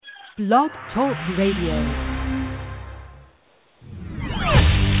Blog Talk Radio.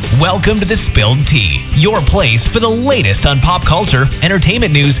 Welcome to The Spilled Tea, your place for the latest on pop culture,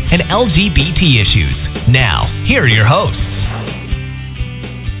 entertainment news, and LGBT issues. Now, here are your hosts.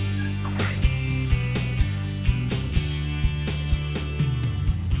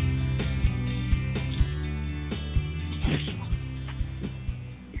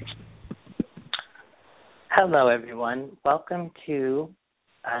 Hello, everyone. Welcome to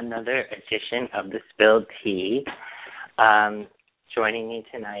another edition of The Spilled Tea. Joining me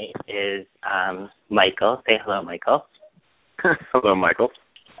tonight is Michael. Say hello, Michael. Hello, Michael.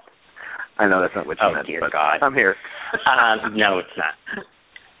 I know that's not what you meant, dear but God. I'm here. No, it's not.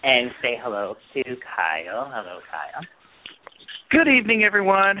 And say hello to Kyle. Hello, Kyle. Good evening,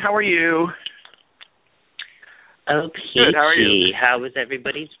 everyone. How are you? Oh, Good. How are you? How was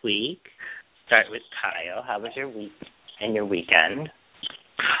everybody's week? Start with Kyle. How was your week and your weekend?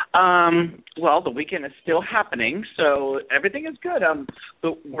 Well, the weekend is still happening, so everything is good.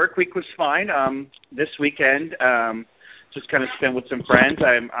 The work week was fine. This weekend, just kind of spent with some friends.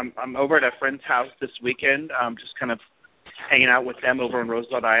 I'm over at a friend's house this weekend, just kind of hanging out with them over on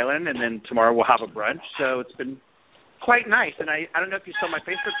Roosevelt Island, and then tomorrow we'll have a brunch. So it's been quite nice. And I don't know if you saw my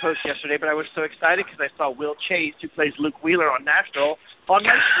Facebook post yesterday, but I was so excited because I saw Will Chase, who plays Luke Wheeler on Nashville, on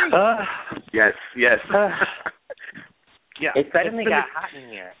my street. Yes. Yeah, it suddenly got hot in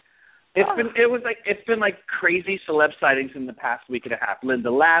here. It's been like crazy celeb sightings in the past week and a half.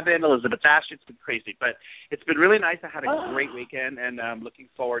 Linda Lavin, Elizabeth Ashley, it's been crazy, but it's been really nice. I had a great weekend, and I'm looking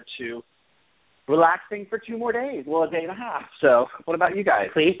forward to relaxing for 2 more days. Well, a day and a half. So, what about you guys?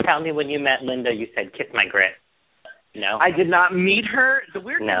 Please tell me when you met Linda, you said kiss my grit. No, I did not meet her. The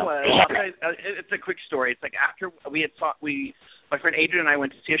weird thing No. was, it's a quick story. It's like after we had my friend Adrian and I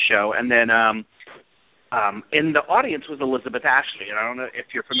went to see a show, and then in the audience was Elizabeth Ashley, and I don't know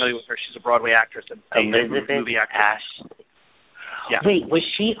if you're familiar with her. She's a Broadway actress and Elizabeth movie actress. Ashley. Yeah. Wait, was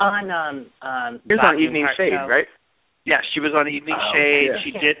she on She was on Evening Shade, show? right? Yeah, she was on Evening Shade. yeah.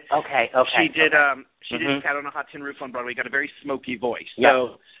 She did. Okay. She did. Okay. She did Cat on a Hot Tin Roof on Broadway. Got a very smoky voice. Yeah.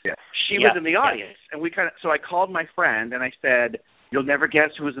 So Yeah. she was in the audience, and so I called my friend and I said, "You'll never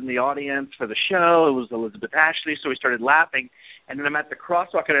guess who was in the audience for the show." It was Elizabeth Ashley. So we started laughing, and then I'm at the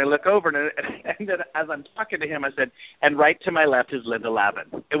crosswalk and I look over, and then as I'm talking to him, I said, "And right to my left is Linda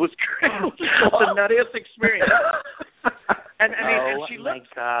Lavin." It was great. It was the nuttiest experience. And she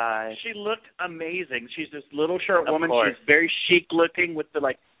looked. My gosh. She looked amazing. She's this little short Of woman. course. She's very chic looking with the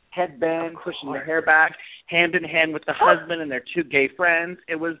headband, pushing her hair back, hand in hand with the husband and their 2 gay friends.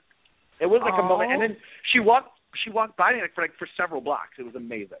 It was like a moment. And then she walked by me for several blocks. It was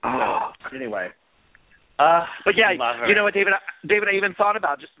amazing. So, anyway. But yeah, you know what, David? I even thought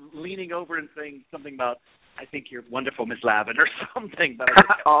about just leaning over and saying something about, "I think you're wonderful, Miss Lavin," or something. But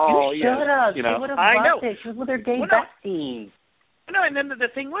you should have. You know, She would have I loved know. it. She was with her gay Well, no. besties. No, and then the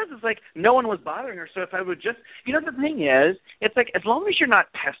thing was, it's like no one was bothering her. So if I would just, the thing is, it's like as long as you're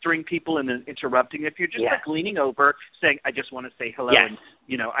not pestering people and then interrupting, if you're just leaning over, saying, "I just want to say hello," and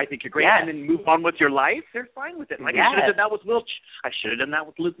I think you're great, and then move on with your life, they're fine with it. I should have done that with I should have done that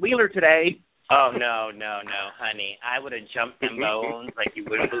with Luke Wheeler today. Oh, no, honey. I would have jumped them bones like you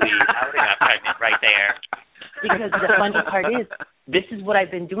wouldn't believe. I would have got pregnant right there. Because the funny part is, this is what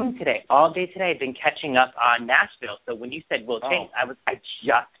I've been doing today. All day today I've been catching up on Nashville. So when you said Will Chase, I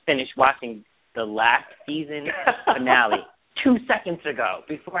just finished watching the last season finale 2 seconds ago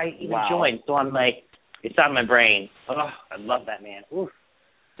before I even joined. So I'm like, it's on my brain. Oh, I love that man. Oof.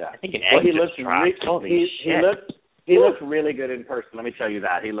 I think an egg just dropped. Holy shit. He looked really good in person. Let me tell you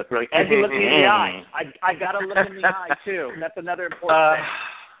that. He looked really, and he looked me in the eye. I got to look in the eye too. That's another important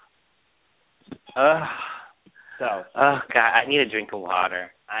thing. Oh God, I need a drink of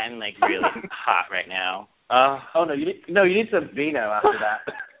water. I'm really hot right now. Oh no, you need some vino after that.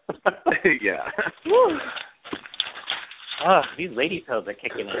 Yeah. Oh, these lady pills are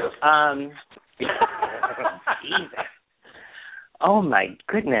kicking in. Jesus. Oh my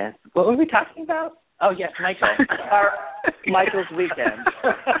goodness. What were we talking about? Oh yes, Michael. Michael's weekend.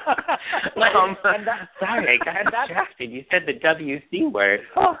 Sorry, I got distracted. You said the WC word.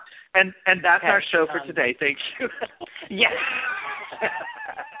 Oh. And that's our show for today. Thank you. Yes.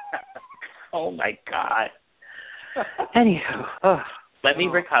 Oh my God. Anywho, let me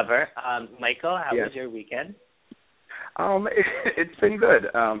recover. Michael, how was your weekend? It's been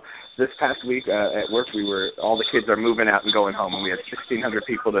good. This past week at work, all the kids are moving out and going home, and we had 1,600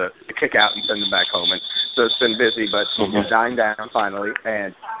 people to kick out and send them back home, and so it's been busy, but it's dying down finally.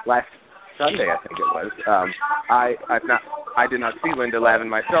 And last Sunday, I think it was, I did not see Linda Lavin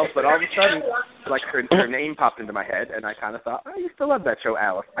myself, but all of a sudden, like her name popped into my head, and I kind of thought, I used to love that show,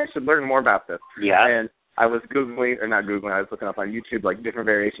 Alice. I should learn more about this. Yeah. And I was not Googling, I was looking up on YouTube, like, different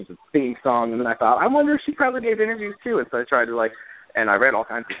variations of the theme song, and then I thought, I wonder if she probably gave interviews, too. And so I tried to, like, and I read all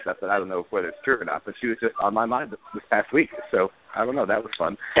kinds of stuff that I don't know whether it's true or not, but she was just on my mind this past week. So, I don't know, that was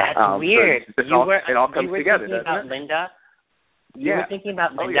fun. That's weird. So it all comes together, doesn't about it? Linda? You Yeah. were thinking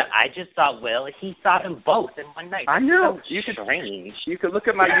about Linda. Oh, yeah. I just saw Will. He saw them both in one night. I know. So strange. You could look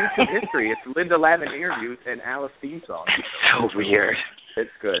at my YouTube history. It's Linda Lavin interviews and Alice theme song. So weird.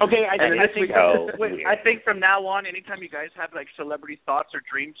 It's good. Okay, I think from now on, anytime you guys have like celebrity thoughts or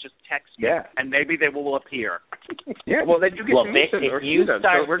dreams, just text me, and maybe they will appear. Yeah, well, then you get to meet them or see them,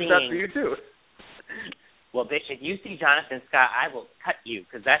 so it works out for you too. Well, bitch, if you see Jonathan Scott, I will cut you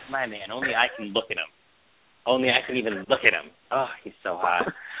because that's my man. Only I can look at him. Only I can even look at him. Oh, he's so hot.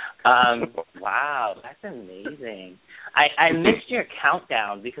 Wow, that's amazing. I missed your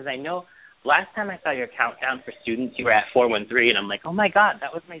countdown because I know last time I saw your countdown for students, you were at 413, and I'm like, oh, my God,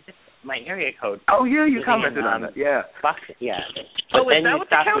 that was my area code. Oh, yeah, you commented on it, yeah. Fuck, yeah. But is that what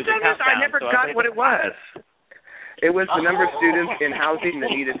the countdown is? I never got what it was. It was the number of students in housing that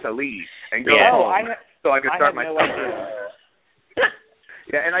needed to leave and go Yeah. home so I could start my no summer.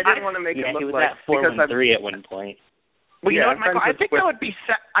 Yeah, and I didn't want to make it he look was like at 413 at one point. Well, you Yeah, know what, Michael? I'm I think friends that would be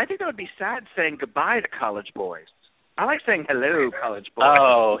sad. I think that would be sad saying goodbye to college boys. I like saying hello, college boys.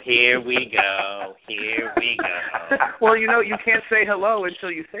 Oh, here we go. Here we go. Well, you know, you can't say hello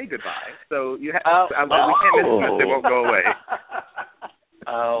until you say goodbye. So you we can't miss them. They won't go away.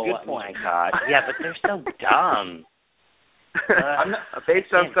 Oh, my God. Yeah, but they're so dumb.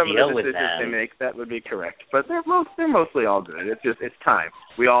 Based on some of deal the with decisions they them. make, that would be correct. But they're mostly all good. It's time.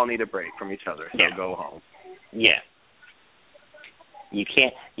 We all need a break from each other. So go home. Yeah. You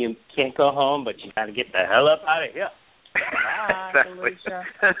can't go home, but you got to get the hell up out of here. Exactly.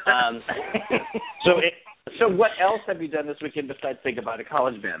 So what else have you done this weekend besides think about a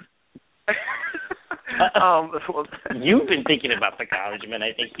college band? You've been thinking about the college man.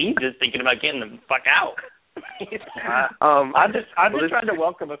 I think he's just thinking about getting the fuck out. I'm just trying to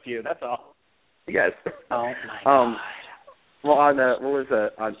welcome a few. That's all. Yes. Oh my God. Well, on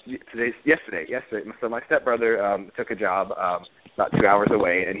yesterday. So my stepbrother took a job about 2 hours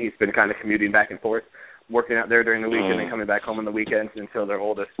away, and he's been kind of commuting back and forth, working out there during the week and then coming back home on the weekends until their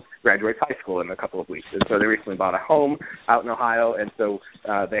oldest graduates high school in a couple of weeks. And so they recently bought a home out in Ohio, and so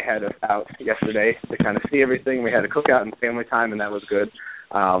they had us out yesterday to kind of see everything. We had a cookout and family time, and that was good.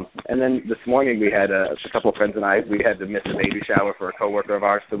 And then this morning we had a couple of friends and I, we had to miss a baby shower for a coworker of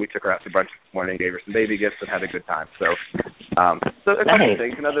ours, so we took her out to brunch this morning, gave her some baby gifts, and had a good time. So a couple of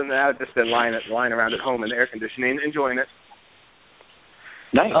things. And other than that, I've just been lying around at home in the air conditioning, enjoying it.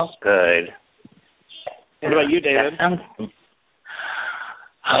 Nice. Oh, good. What about you, David?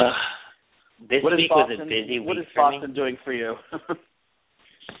 This week was a busy week. What is for Boston me. doing for you?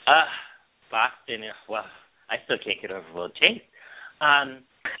 Boston, well, I still can't get over Will Chase.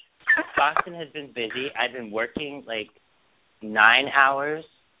 Boston has been busy. I've been working like 9 hours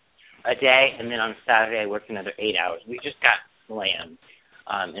a day, and then on Saturday I worked another 8 hours. We just got slammed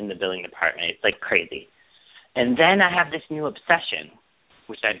in the billing department. It's like crazy. And then I have this new obsession,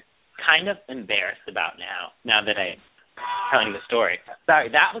 which I'm kind of embarrassed about now that I'm telling the story. Sorry,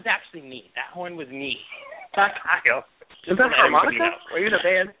 that was actually me. That horn was me. Not Kyle. Is that harmonica? Were you in a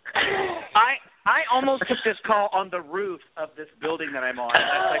band? I almost took this call on the roof of this building that I'm on. And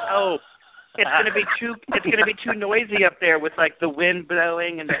I was like, it's gonna be too noisy up there with like the wind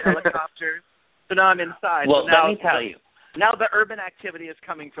blowing and the helicopters. So now I'm inside. Well, so now, let me tell you. Now the urban activity is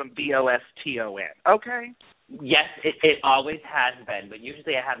coming from BOSTON. Okay. Yes, it always has been, but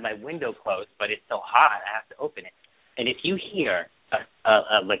usually I have my window closed, but it's so hot I have to open it. And if you hear a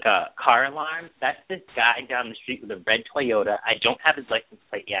car alarm, that's this guy down the street with a red Toyota. I don't have his license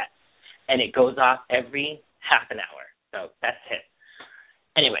plate yet, and it goes off every half an hour. So that's it.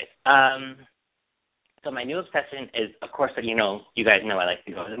 Anyways, so my new obsession is, of course, you guys know I like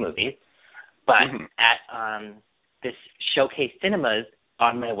to go to the movies, but at this Showcase Cinemas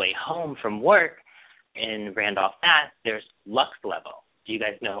on my way home from work in Randolph, Mass, there's Lux Level. Do you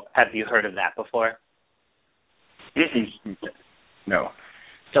guys know? Have you heard of that before? No.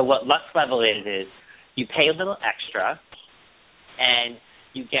 So what Lux Level is you pay a little extra, and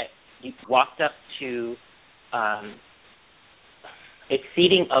you walked up to it's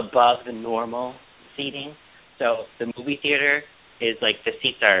seating above the normal seating. So the movie theater is like the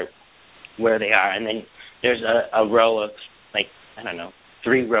seats are where they are, and then there's a row of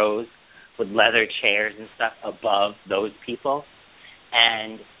 3 rows with leather chairs and stuff above those people,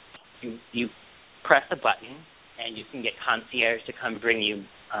 and you press a button, and you can get concierge to come bring you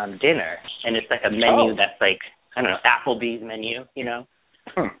dinner, and it's like a menu that's like, I don't know, Applebee's menu, you know?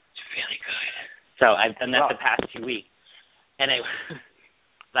 It's really good. So I've done that the past 2 weeks. And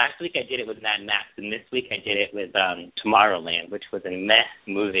last week I did it with Mad Max, and this week I did it with Tomorrowland, which was a mess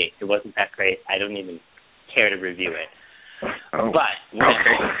movie. It wasn't that great. I don't even care to review it. But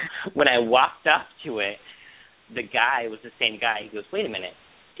when I walked up to it, the guy was the same guy. He goes, wait a minute,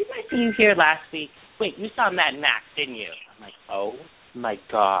 didn't I see you here last week? Wait, you saw Mad Max, didn't you? I'm like, oh, my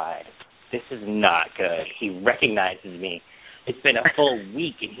God, this is not good. He recognizes me. It's been a full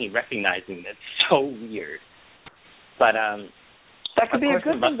week, and he recognizes me. That's so weird. But that could be a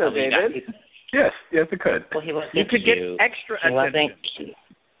good thing, though, David. Yes, it could. Well, he wasn't You could cute. get extra he attention. Wasn't cute.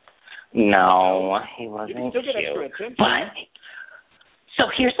 No, he wasn't you can still get cute. extra attention. But, so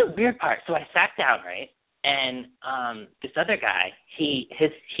here's the weird part. So I sat down, right? And this other guy, he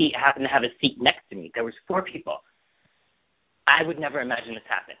happened to have a seat next to me. There was 4 people. I would never imagine this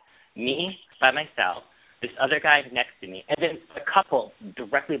happen. Me by myself, this other guy next to me, and then a couple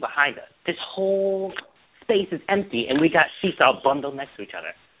directly behind us. This whole space is empty, and we got seats all bundled next to each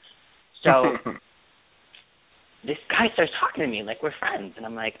other. So this guy starts talking to me like we're friends, and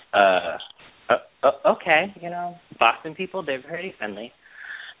I'm like, okay, you know, Boston people, they're very friendly.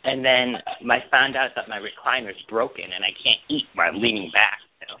 And then I found out that my recliner's broken, and I can't eat while I'm leaning back.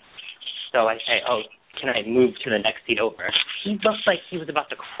 You know? So I say, oh, can I move to the next seat over? He looked like he was about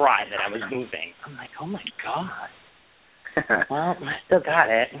to cry that I was moving. I'm like, oh, my God. Well, I still got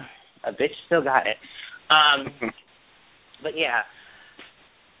it. A bitch still got it. But, yeah,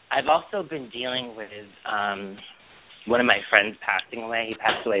 I've also been dealing with one of my friends passing away. He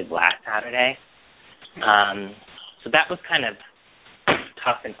passed away last Saturday. So that was kind of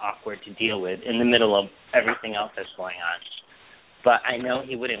tough and awkward to deal with in the middle of everything else that's going on. But I know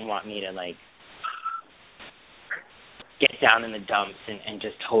he wouldn't want me to, like, get down in the dumps and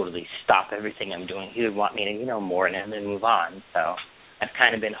just totally stop everything I'm doing. He would want me to, you know, mourn him and move on. So I've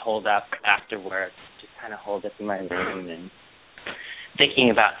kind of been holed up after work, just kind of holed up in my room and thinking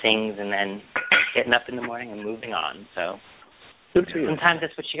about things and then getting up in the morning and moving on. So sometimes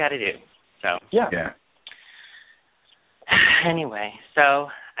that's what you got to do. So yeah. Anyway, so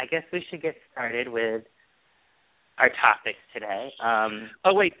I guess we should get started with our topics today.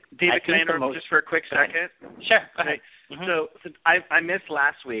 Oh, wait, David, can I interrupt just for a quick second? Sure, go ahead. Mm-hmm. So I missed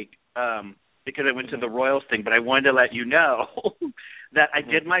last week because I went to the Royals thing, but I wanted to let you know that I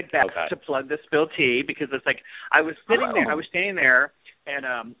did my best to plug the Spill Tea because it's like I was standing there,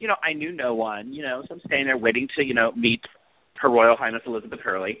 and, you know, I knew no one, you know, so I'm standing there waiting to, you know, meet Her Royal Highness Elizabeth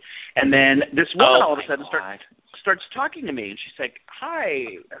Hurley. And then this woman all of a sudden starts talking to me, and she's like, hi,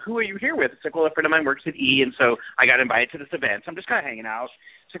 who are you here with? It's like, well, a friend of mine works at E, and so I got invited to this event, so I'm just kind of hanging out.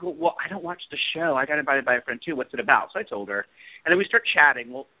 It's like, well, I don't watch the show. I got invited by a friend, too. What's it about? So I told her, and then we start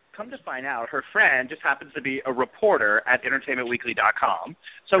chatting. Well, come to find out, her friend just happens to be a reporter at entertainmentweekly.com.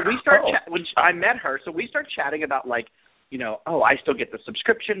 So we start when I met her, so we start chatting about, like, you know, oh, I still get the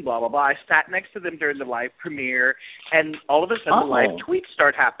subscription, blah, blah, blah. I sat next to them during the live premiere, and all of a sudden the live tweets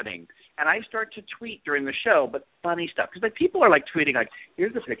start happening. And I start to tweet during the show, but funny stuff. Because, like, people are, like, tweeting, like,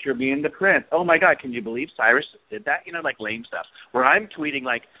 here's a picture of me and the prince. Oh, my God, can you believe Cyrus did that? You know, like, lame stuff. Where I'm tweeting,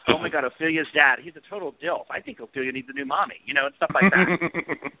 like, oh, my God, Ophelia's dad, he's a total dilf. I think Ophelia needs a new mommy, you know, and stuff like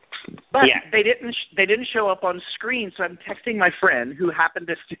that. But they didn't show up on screen, so I'm texting my friend who happened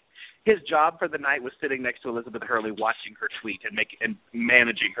to his job for the night was sitting next to Elizabeth Hurley watching her tweet and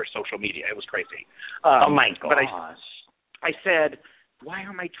managing her social media. It was crazy. Oh, my gosh. But I said, why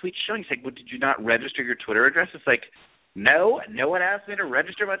are my tweets showing? He's like, well, did you not register your Twitter address? It's like, no one asked me to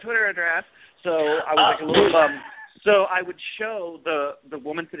register my Twitter address. So I was like a little bummed. So I would show the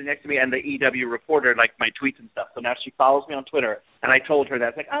woman sitting next to me and the EW reporter, like, my tweets and stuff. So now she follows me on Twitter, and I told her that.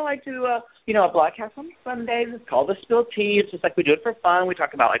 It's like, oh, I do, you know, a broadcast on Sundays. It's called The Spill Tea. It's just like we do it for fun. We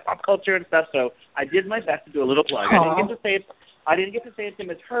talk about, like, pop culture and stuff. So I did my best to do a little plug. I didn't get to say it to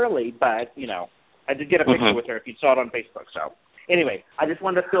Miss Hurley, but, you know, I did get a picture with her if you saw it on Facebook. So anyway, I just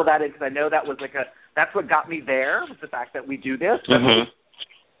wanted to fill that in because I know that was like that's what got me there was the fact that we do this.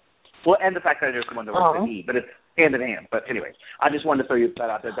 Well, and the fact that I know someone that works at E, but it's hand in hand. But anyway, I just wanted to throw you that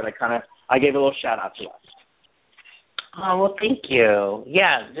out there that I gave a little shout out to us. Oh, well, thank you.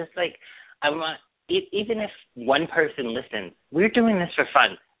 Yeah, just like I want, even if one person listens, we're doing this for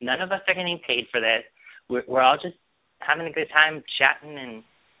fun. None of us are getting paid for this. We're all just having a good time chatting and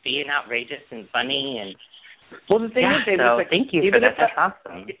being outrageous and funny. And well, the thing is, David, like, thank you for that. That's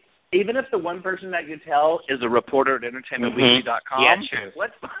awesome. Even if the one person that you tell is a reporter at entertainmentweekly.com, yeah, true.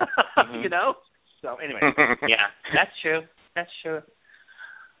 What's you know? So anyway, yeah, that's true. That's true.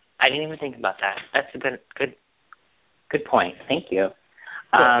 I didn't even think about that. That's a good point. Thank you.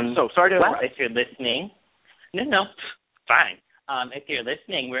 So sorry to interrupt. Well, if you're listening, no, fine. If you're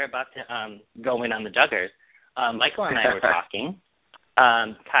listening, we're about to go in on the Duggars. Michael and I were talking.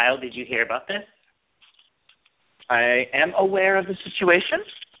 Kyle, did you hear about this? I am aware of the situation.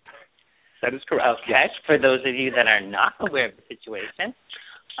 That is correct. Okay. Yes. For those of you that are not aware of the situation,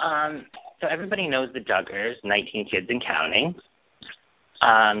 so everybody knows the Duggars, 19 kids and counting.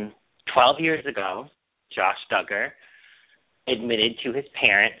 12 years ago, Josh Duggar admitted to his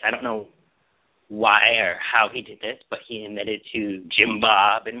parents, I don't know why or how he did this, but he admitted to Jim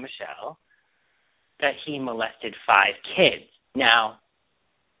Bob and Michelle that he molested 5 kids. Now,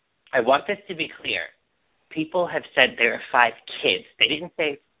 I want this to be clear. People have said there are 5 kids. They didn't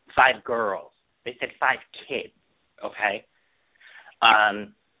say 5 girls. They said 5 kids, okay?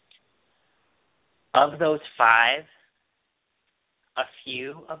 Of those 5, a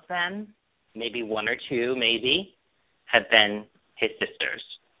few of them, maybe 1 or 2 maybe, have been his sisters.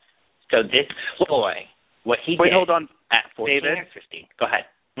 So this boy, what he did hold on, at 14 David? or 15. Go ahead.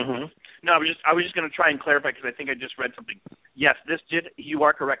 Mm-hmm. No, I was just going to try and clarify because I think I just read something. Yes, you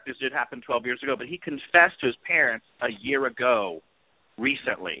are correct, this did happen 12 years ago, but he confessed to his parents a year ago,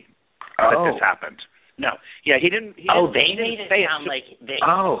 recently, that this happened. No. Yeah, he didn't they made it sound like they...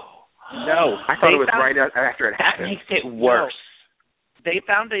 Oh. No. I thought it was right after it happened. That makes it worse. No. They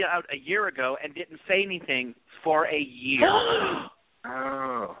found it out a year ago and didn't say anything for a year.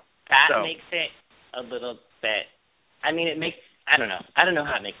 Oh. That makes it a little bit... I mean, it makes... I don't know. I don't know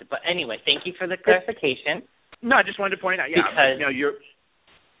how it makes it. But anyway, thank you for the clarification. No, I just wanted to point out, because, you're...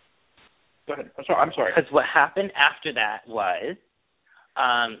 Go ahead. I'm sorry. Because what happened after that was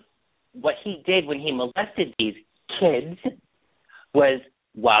what he did when he molested these kids was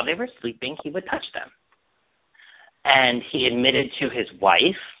while they were sleeping, he would touch them. And he admitted to his wife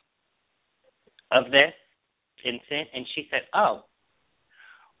of this incident, and she said, oh,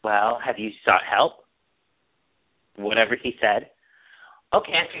 well, have you sought help? Whatever he said.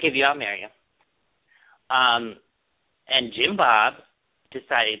 Okay, I forgive you, I'll marry you. And Jim Bob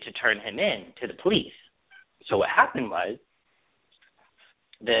decided to turn him in to the police. So what happened was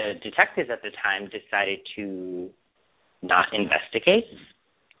the detectives at the time decided to not investigate.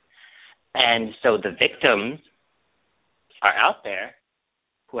 And so the victims are out there,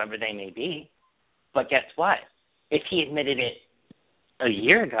 whoever they may be. But guess what? If he admitted it a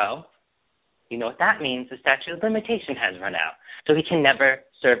year ago, you know what that means? The statute of limitation has run out. So he can never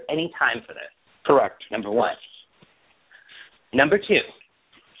serve any time for this. Correct. Number 1. Number 2,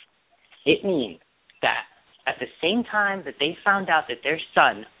 it means that at the same time that they found out that their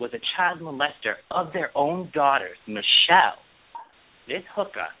son was a child molester of their own daughters, Michelle, this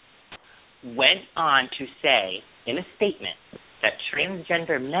hooker went on to say in a statement that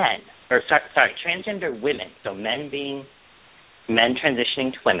transgender women, so men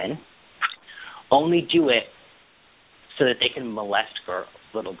transitioning to women, only do it so that they can molest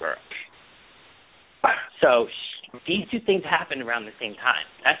little girls. So these two things happened around the same time.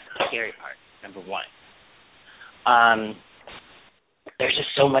 That's the scary part, number 1. There's just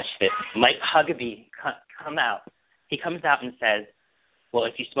so much that Mike Huckabee he comes out and says, well,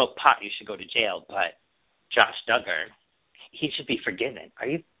 if you smoke pot, you should go to jail, but Josh Duggar, he should be forgiven. Are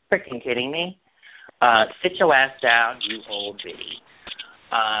you freaking kidding me? Sit your ass down, you old biddy.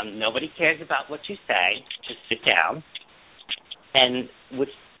 Nobody cares about what you say. Just sit down. And what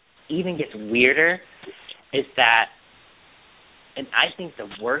even gets weirder is that, and I think the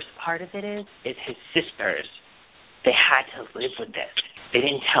worst part of it is his sisters. They had to live with this. They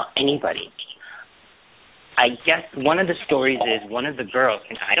didn't tell anybody. I guess one of the stories is one of the girls,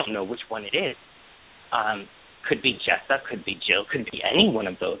 and I don't know which one it is, could be Jessa, could be Jill, could be any one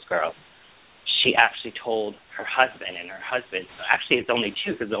of those girls. She actually told her husband, and her husband, actually it's only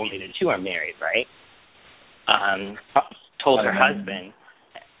 2 because only the 2 are married, right? Told her husband,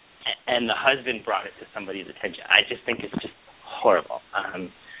 and the husband brought it to somebody's attention. I just think it's just horrible.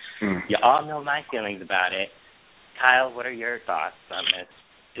 You all know my feelings about it. Kyle, what are your thoughts on this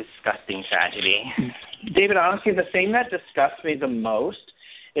disgusting tragedy? David, honestly, the thing that disgusts me the most,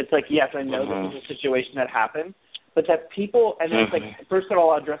 it's like, yes, I know this is a situation that happened, but that people, and it's like, first of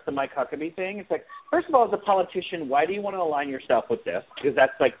all, I'll address the Mike Huckabee thing. It's like, first of all, as a politician, why do you want to align yourself with this? Because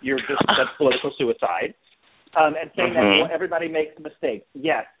that's like, that's political suicide. And saying that everybody makes mistakes.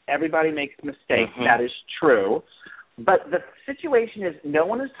 Yes, everybody makes mistakes. That is true. But the situation is no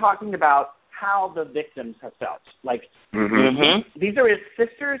one is talking about how the victims have felt. Like, these are his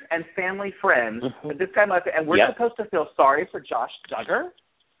sisters and family friends that this guy must, and we're supposed to feel sorry for Josh Duggar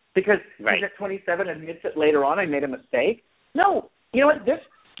because he's at 27 and admits it later on, I made a mistake. No, you know what?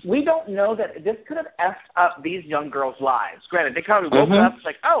 we don't know that this could have effed up these young girls' lives. Granted, they kind of woke up, it's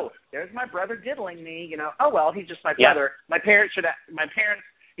like, oh, there's my brother diddling me, you know. Oh, well, he's just my brother. My parents,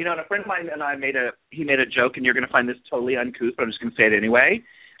 you know, and a friend of mine and I made a joke, and you're going to find this totally uncouth, but I'm just going to say it anyway.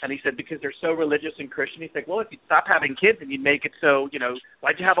 And he said, because they're so religious and Christian, he's like, well, if you stop having kids and you'd make it so, you know,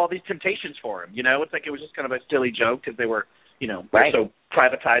 why'd you have all these temptations for them? You know, it's like it was just kind of a silly joke because they were, you know, so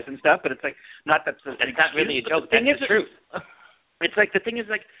privatized and stuff. But it's like, not that's an excuse, not really a joke. That's the truth. It's like, the thing is,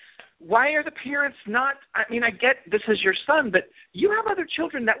 like, why are the parents not, I mean, I get this is your son, but you have other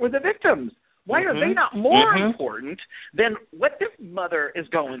children that were the victims. Why are they not more important than what this mother is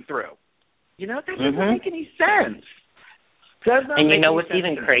going through? You know, that doesn't make any sense. And you know what's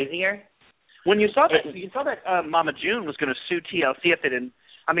even crazier? When you saw that Mama June was going to sue TLC if it didn't.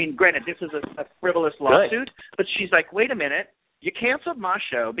 I mean, granted, this is a frivolous lawsuit, but she's like, wait a minute, you canceled my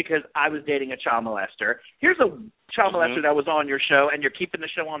show because I was dating a child molester. Here's a child molester that was on your show, and you're keeping the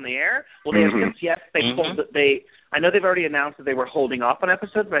show on the air. Well, they have since they pulled I know they've already announced that they were holding off on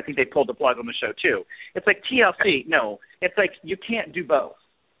episodes, but I think they pulled the plug on the show too. It's like TLC. No, it's like you can't do both.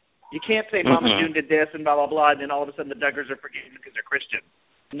 You can't say Mama June did this and blah, blah, blah, and then all of a sudden the Duggars are forgiven because they're Christian.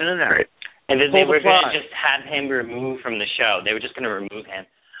 No. Right. And then they were going to just have him removed from the show. They were just going to remove him.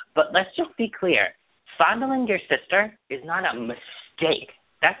 But let's just be clear. Fondling your sister is not a mistake.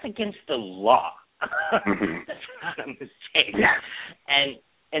 That's against the law. That's not a mistake. Yeah.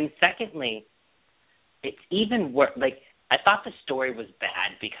 And secondly, it's even worse. Like, I thought the story was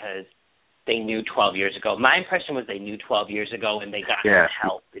bad because they knew 12 years ago. My impression was they knew 12 years ago and they got him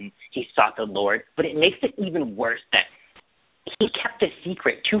help and he sought the Lord. But it makes it even worse that he kept a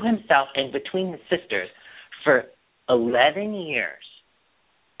secret to himself and between the sisters for 11 years.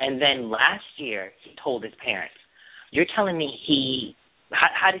 And then last year he told his parents. You're telling me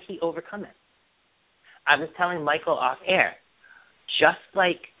how did he overcome it? I was telling Michael off air, just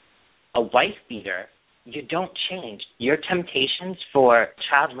like a wife beater, you don't change. Your temptations for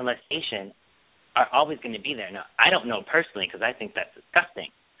child molestation are always going to be there. Now, I don't know personally because I think that's disgusting,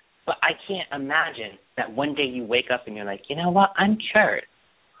 but I can't imagine that one day you wake up and you're like, you know what, I'm cured.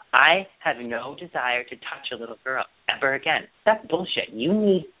 I have no desire to touch a little girl ever again. That's bullshit. You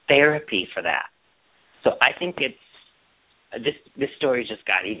need therapy for that. So I think this story just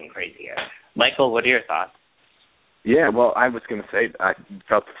got even crazier. Michael, what are your thoughts? Yeah, well, I was going to say I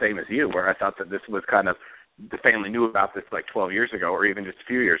felt the same as you, where I thought that this was kind of the family knew about this like 12 years ago or even just a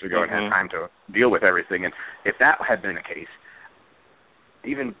few years ago and had time to deal with everything. And if that had been the case,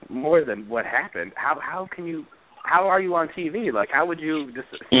 even more than what happened, how are you on TV? Like, how would you just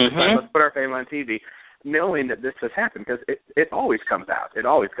let's put our family on TV knowing that this has happened? Because it always comes out. It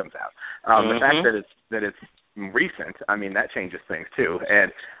always comes out. The fact that it's recent, I mean, that changes things too.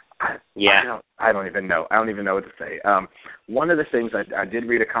 And I don't even know. I don't even know what to say. One of the things I did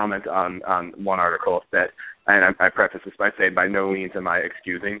read a comment on one article that, and I preface this by saying by no means am I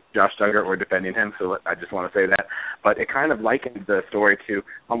excusing Josh Duggar or defending him, so I just want to say that. But it kind of likened the story to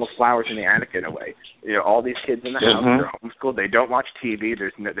almost Flowers in the Attic in a way. You know, all these kids in the house, they're homeschooled, they don't watch TV,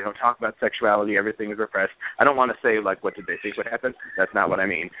 they don't talk about sexuality, everything is repressed. I don't want to say, like, what did they think would happen? That's not what I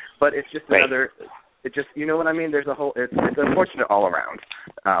mean. But it's just another... It just, you know what I mean? There's a whole, it's unfortunate all around.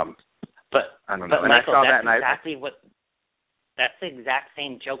 But I don't know. But Michael, that's the exact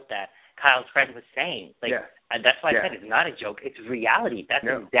same joke that Kyle's friend was saying. Like, that's why I said it's not a joke. It's reality. That's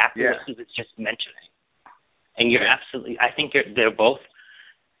exactly what he was just mentioning. And you're absolutely, I think you both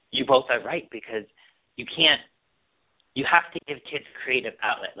are right because you have to give kids a creative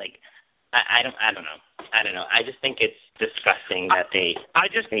outlet. Like, I don't know. I just think it's disgusting that I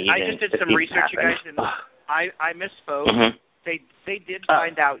just did some research, you guys, and I misspoke. They did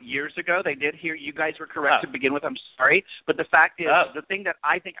find out years ago. They did hear you guys were correct to begin with. I'm sorry, but the fact is, the thing that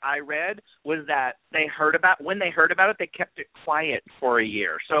I think I read was that when they heard about it, they kept it quiet for a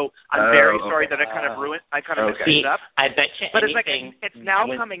year. So I'm very sorry that I kind of ruined. I kind of messed it up. I bet you. But it's now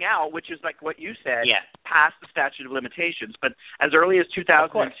coming out, which is like what you said, past the statute of limitations. But as early as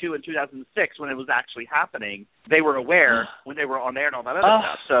 2002 and 2006, when it was actually happening, they were aware when they were on there and all that other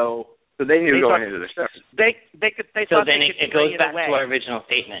stuff. So they knew going into the show. It goes back to our original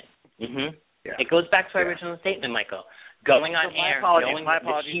statement. It goes back to our original statement, Michael. Going on air, knowing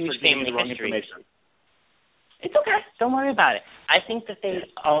the huge family history. It's okay. Don't worry about it. I think that they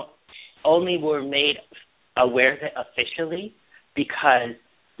only were made aware of it officially because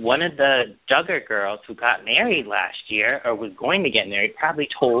one of the Duggar girls who got married last year or was going to get married probably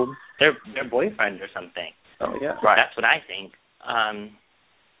told their boyfriend or something. Oh, yeah. Right. That's what I think.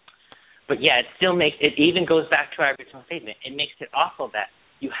 But yeah, it even goes back to our original statement. It makes it awful that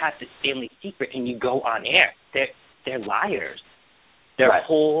you have this family secret and you go on air. They're liars. Their Right.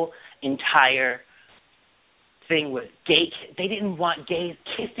 whole entire thing was gay. They didn't want gays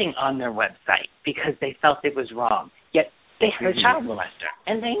kissing on their website because they felt it was wrong. Yet they had a child molester,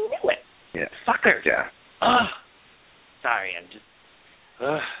 and they knew it. Yeah. Fuckers. Yeah. Ugh. Sorry, I'm just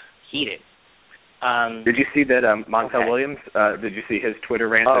heated. Did you see that Montel Okay. Williams? Did you see his Twitter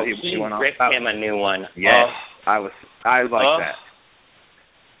rant Oh, that he went off ripped about? him a new one. Yes, I like that.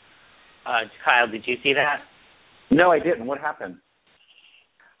 Kyle, did you see that? No, I didn't. What happened?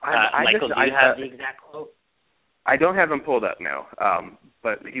 Michael, do you have the exact quote? I don't have him pulled up now,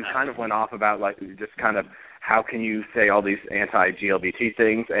 but he kind of went off about like just kind of how can you say all these anti-GLBT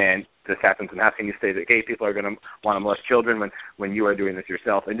things and this happens, and how can you say that gay people are going to want to molest children when you are doing this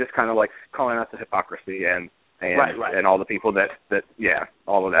yourself, and just kind of like calling out the hypocrisy and Right. and all the people that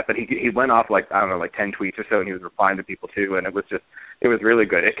all of that. But he went off like, I don't know, like 10 tweets or so, and he was replying to people too, and it was really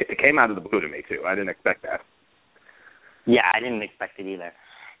good. It came out of the blue to me too. I didn't expect that. Yeah, I didn't expect it either.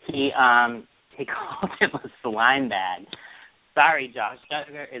 He called him a slime bag. Sorry, Josh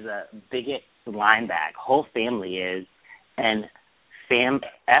Duggar is a bigot slime bag. Whole family is. And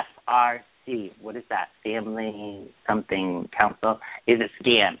FRC, what is that? Family something council, is a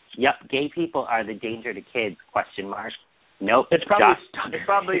scam. Yep, gay people are the danger to kids, ? Nope. It's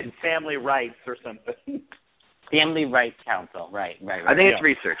probably family rights or something. Family Rights Council, right. I think it's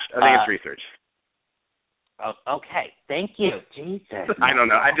research. It's research. Oh, okay, thank you. Jesus. I don't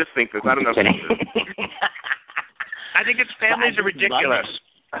know. I just think this. I don't know. I think its families are ridiculous.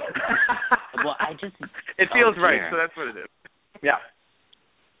 Well, It feels right, so that's what it is. Yeah.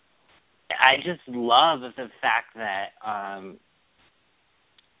 I just love the fact that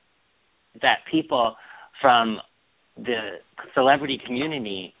that people from the celebrity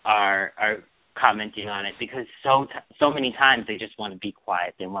community are commenting on it, because so many times they just want to be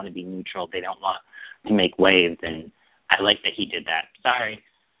quiet, they want to be neutral, they don't want to make waves, and I like that he did that. Sorry.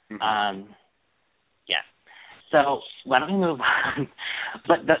 Yeah. So why don't we move on?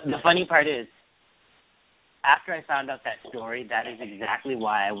 But the funny part is, after I found out that story, that is exactly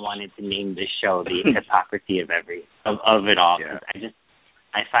why I wanted to name this show The Hypocrisy of It All. Yeah. Because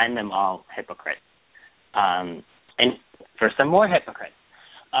I find them all hypocrites. And for some more hypocrites.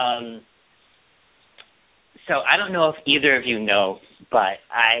 So I don't know if either of you know, but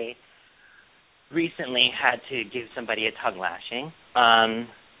I recently had to give somebody a tongue lashing.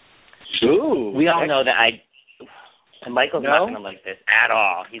 Ooh. We all know that and Michael's not going to like this at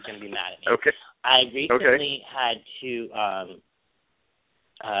all. He's going to be mad at me. Okay. I recently had to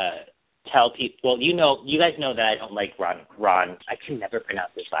tell people. Well, you guys know that I don't like Ron. I can never pronounce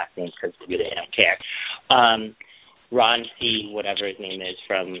his last name because really I don't care. Ron C. whatever his name is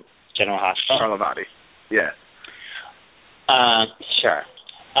from General Hospital. Carlavati. Yeah. Sure.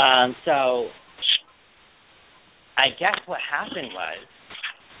 So I guess what happened was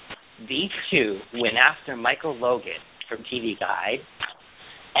these two went after Michael Logan from TV Guide,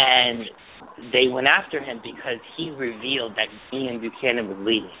 and they went after him because he revealed that Ian Buchanan was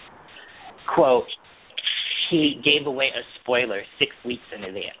leaving. Quote, he gave away a spoiler 6 weeks in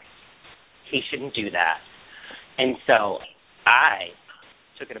advance. He shouldn't do that. And so I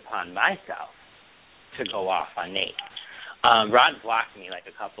took it upon myself to go off on Nate. Ron blocked me like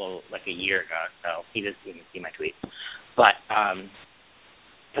a year ago, so he doesn't even see my tweets. But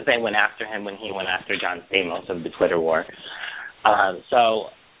because I went after him when he went after John Stamos of the Twitter war.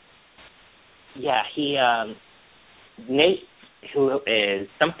 So, yeah, Nate, who is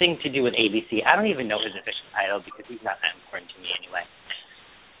something to do with ABC, I don't even know his official title because he's not that important to me anyway.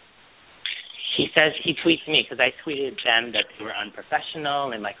 He tweets me because I tweeted them that they were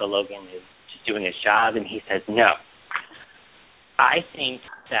unprofessional and Michael Logan is just doing his job, and he says, no. I think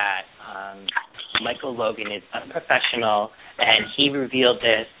that Michael Logan is unprofessional and he revealed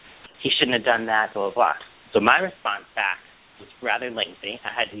this. He shouldn't have done that, blah, blah, blah. So my response back was rather lengthy.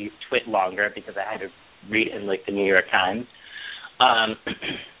 I had to tweet longer because I had to read it in like the New York Times.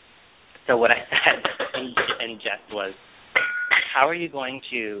 So what I said in jest was, how are you going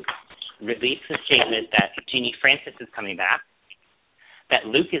to release the statement that Jeannie Francis is coming back, that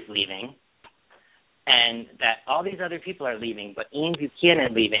Luke is leaving, and that all these other people are leaving, but Ian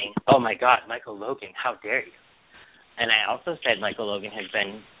Buchanan leaving? Oh, my God, Michael Logan, how dare you? And I also said Michael Logan has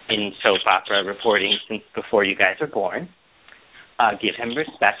been in soap opera reporting since before you guys were born. Give him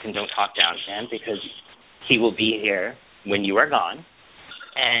respect and don't talk down to him because he will be here when you are gone.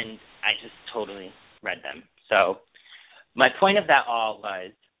 And I just totally read them. So my point of that all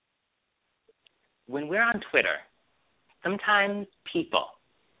was, when we're on Twitter, sometimes people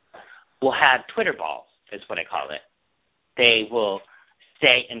will have Twitter balls, is what I call it. They will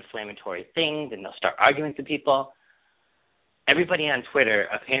say inflammatory things and they'll start arguing with people. everybody on Twitter,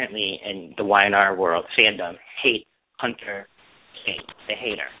 apparently in the Y&R world, fandom, hates Hunter King. They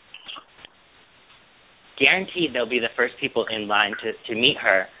hate her. Guaranteed they'll be the first people in line to meet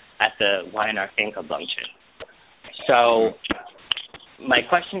her at the Y&R fan club luncheon. So my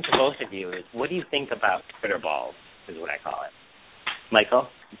question to both of you is, what do you think about Twitter balls, is what I call it? Michael?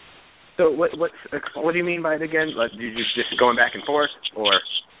 So what do you mean by it again? Like, you just going back and forth, or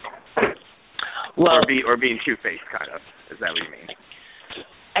being two-faced, kind of? Is that what you mean?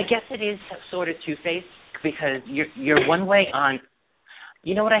 I guess it is sort of two-faced, because you're one way on.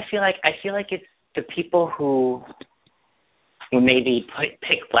 You know what I feel like? I feel like it's the people who maybe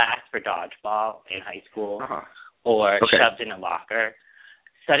pick last for dodgeball in high school, or shoved in a locker.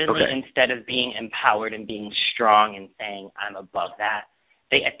 Suddenly, instead of being empowered and being strong and saying I'm above that,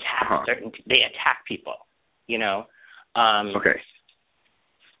 they attack they attack people, you know.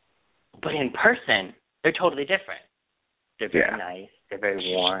 But in person, they're totally different. They're very nice. They're very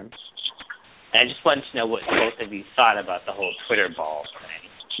warm. And I just wanted to know what both of you thought about the whole Twitter ball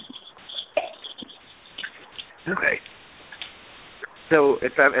thing. Okay. So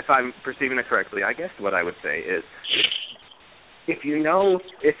if I'm perceiving it correctly, I guess what I would say is, if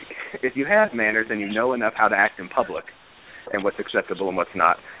you have manners and you know enough how to act in public and what's acceptable and what's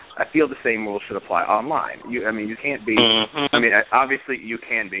not, I feel the same rules should apply online. You can't be. I mean, obviously you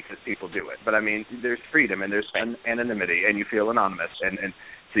can be because people do it, but I mean, there's freedom and there's anonymity, and you feel anonymous, and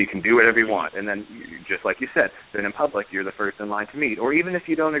so you can do whatever you want. And then, just like you said, then in public you're the first in line to meet. Or even if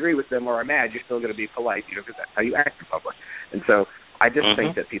you don't agree with them or are mad, you're still going to be polite, because that's how you act in public. And so I just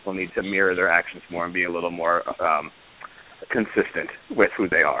think that people need to mirror their actions more and be a little more consistent with who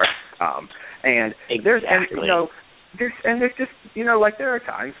they are. And there's just, like, there are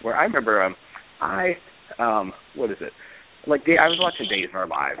times where I remember what is it? Like, I was watching Days of Our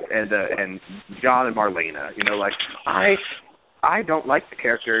Lives, and John and Marlena, like, I don't like the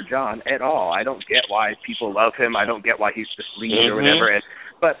character John at all. I don't get why people love him. I don't get why he's just lead or whatever.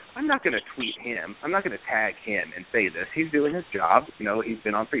 But I'm not going to tweet him. I'm not going to tag him and say this. He's doing his job. He's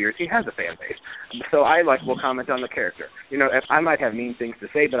been on for years. He has a fan base. So I will comment on the character. If I might have mean things to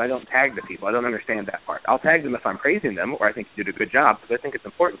say, but I don't tag the people. I don't understand that part. I'll tag them if I'm praising them or I think you did a good job, because I think it's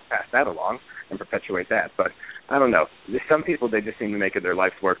important to pass that along and perpetuate that. But I don't know. There's some people, they just seem to make it their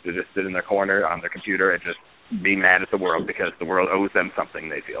life's work to just sit in their corner on their computer and just be mad at the world because the world owes them something,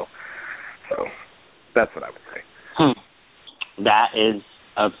 they feel. So that's what I would say. That is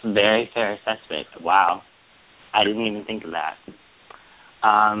a very fair assessment. Wow. I didn't even think of that.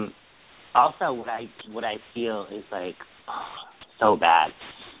 Also, what I feel is so bad.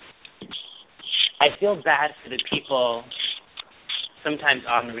 I feel bad for the people sometimes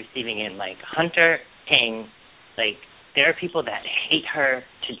on the receiving end, like Hunter King. There are people that hate her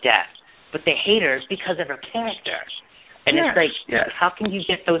to death, but they hate her because of her character. And it's how can you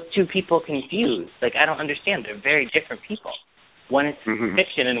get those two people confused? I don't understand. They're very different people. One is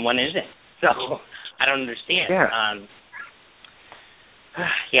fiction and one isn't. So I don't understand.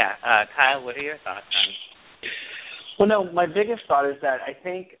 Kyle, what are your thoughts on? Well, no, my biggest thought is that I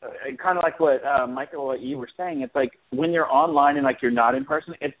think, kind of like what Michael, what you were saying, it's like when you're online and you're not in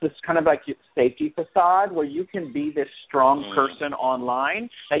person, it's this kind of safety facade where you can be this strong person online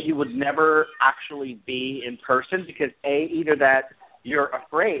that you would never actually be in person, because either that you're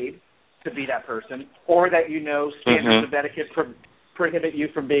afraid to be that person, or that standards of etiquette prohibit you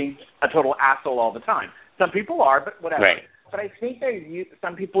from being a total asshole all the time. Some people are, but whatever. Right. But I think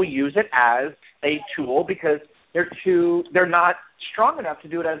some people use it as a tool because they're not strong enough to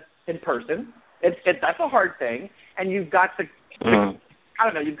do it as in person. That's a hard thing, and you've got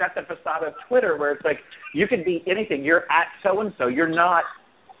you've got the facade of Twitter where it's you can be anything. You're at so and so. You're not,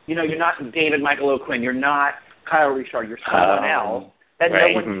 you're not David Michael O'Quinn. You're not Kyle Richard. You're someone else that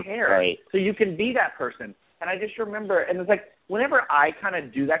no one cares. Right. So you can be that person. And I just remember, and it's whenever I kind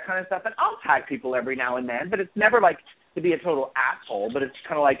of do that kind of stuff, and I'll tag people every now and then, but it's never to be a total asshole, but it's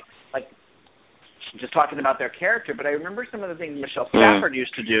kind of like just talking about their character. But I remember some of the things Michelle Stafford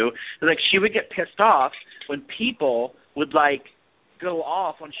used to do. She would get pissed off when people would go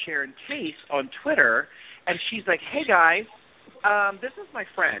off on Sharon Case on Twitter, and she's like, "Hey guys, this is my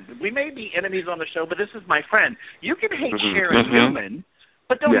friend. We may be enemies on the show, but this is my friend. You can hate Sharon Newman,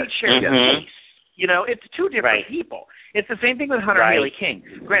 but don't hate Sharon Case. It's two different people. It's the same thing with Hunter Haley King.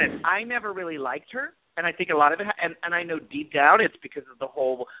 Granted, I never really liked her, and I think a lot of it, and I know deep down it's because of the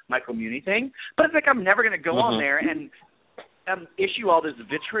whole Michael Muni thing, but it's I'm never going to go on there and issue all this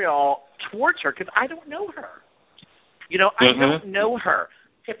vitriol towards her because I don't know her. I don't know her.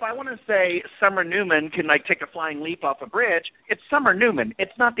 if I want to say Summer Newman can like take a flying leap off a bridge, it's Summer Newman.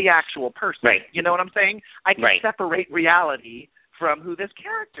 It's not the actual person. Right. You know what I'm saying? I can Right. separate reality from who this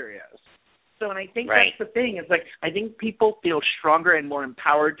character is. So, and I think Right. that's the thing. It's like I think people feel stronger and more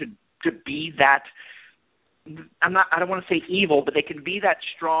empowered to be that. I don't want to say evil, but they can be that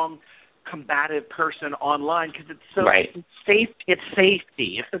strong, combative person online because it's so Right. safe. It's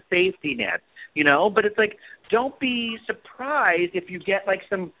safety. It's a safety net, you know. But it's like, don't be surprised if you get like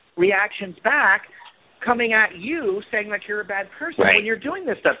some reactions back coming at you saying like you're a bad person Right. when you're doing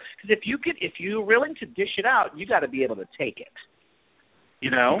this stuff. Because if you're willing to dish it out, you got to be able to take it. You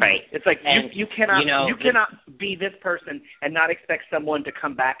know, Right. It's like And, you cannot you know, cannot be this person and not expect someone to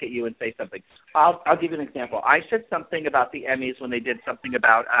come back at you and say something. I'll give you an example. I said something about the Emmys when they did something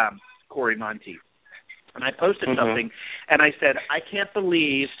about Corey Monteith, and I posted something, and I said I can't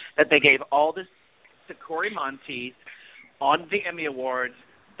believe that they gave all this to Corey Monteith on the Emmy Awards,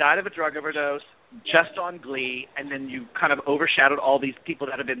 died of a drug overdose, just on Glee, and then you kind of overshadowed all these people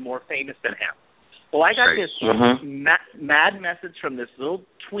that have been more famous than him. Well, I got this mad message from this little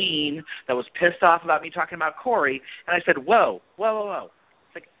tween that was pissed off about me talking about Corey, and I said, whoa.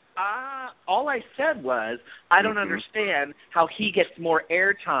 It's like, all I said was, I don't understand how he gets more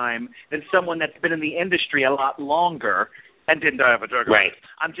airtime than someone that's been in the industry a lot longer and didn't die of a drug overdose. Right.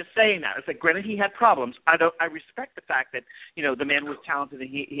 I'm just saying that. It's like, granted, he had problems. I respect the fact that, you know, the man was talented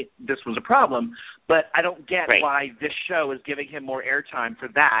and this was a problem, but I don't get why this show is giving him more airtime for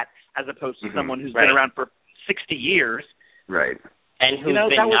that as opposed to someone who's been around for 60 years. Right. And who's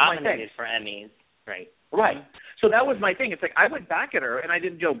been nominated for Emmys. Right. So that was my thing. It's like I went back at her and I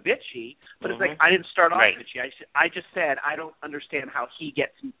didn't go bitchy, but it's like I didn't start off bitchy. I just said I don't understand how he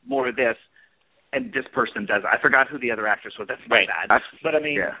gets more of this and this person does. I forgot who the other actress was. That's my bad. But I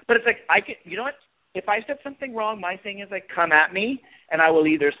mean, but it's like you know what? If I said something wrong, my thing is like come at me, and I will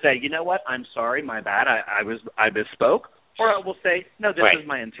either say, you know what, I'm sorry, my bad, I misspoke, or I will say, no, this is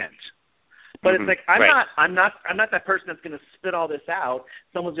my intent. But it's like I'm not that person that's going to spit all this out.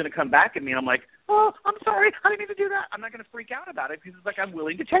 Someone's going to come back at me, and I'm like, oh, I'm sorry, I didn't mean to do that. I'm not going to freak out about it because it's like I'm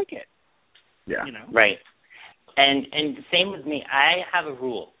willing to take it. Yeah. You know. Right. And the same with me. I have a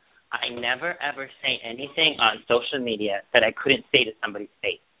rule. I never, ever say anything on social media that I couldn't say to somebody's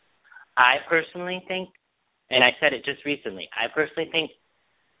face. I personally think, and I said it just recently, I personally think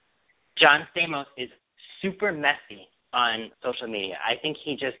John Stamos is super messy on social media. I think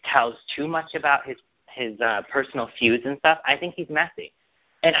he just tells too much about his personal feuds and stuff. I think he's messy.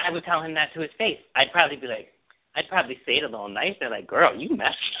 And I would tell him that to his face. I'd probably say it a little nicer, like, girl, you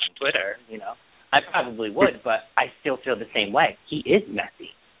messy on Twitter, you know. I probably would, but I still feel the same way. He is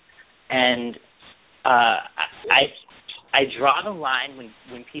messy. And I draw the line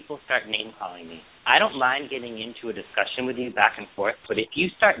when people start name-calling me. I don't mind getting into a discussion with you back and forth, but if you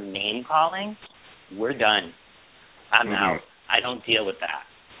start name-calling, we're done. I'm out. I don't deal with that.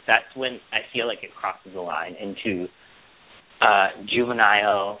 That's when I feel like it crosses the line into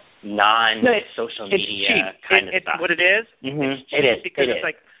juvenile, non-social media kind of stuff. What it is? It's cheap it is. Because it it's is.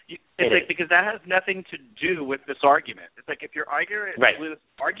 like because that has nothing to do with this argument. It's like if you're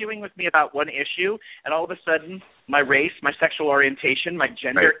arguing with me about one issue, and all of a sudden my race, my sexual orientation, my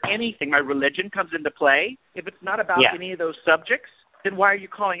gender, anything, my religion comes into play. If it's not about any of those subjects, then why are you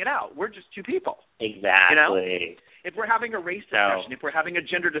calling it out? We're just two people. Exactly. You know? If we're having a race discussion, if we're having a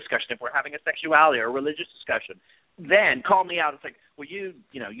gender discussion, if we're having a sexuality or a religious discussion, then call me out. It's like, well, you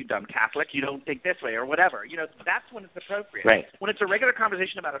dumb Catholic, you don't think this way or whatever. You know, that's when it's appropriate. Right. When it's a regular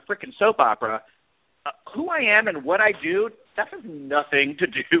conversation about a frickin' soap opera, who I am and what I do, that has nothing to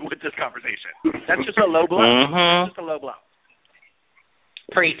do with this conversation. That's just a low blow. Just a low blow.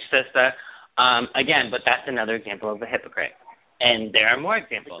 Preach, sister. Again, but that's another example of a hypocrite. And there are more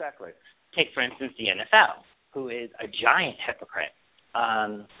examples. Exactly. Take, for instance, the NFL, who is a giant hypocrite.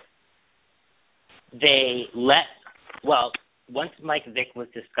 Once Mike Vick was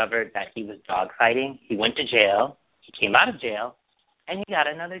discovered that he was dogfighting, he went to jail, he came out of jail, and he got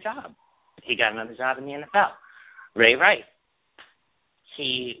another job. He got another job in the NFL. Ray Rice.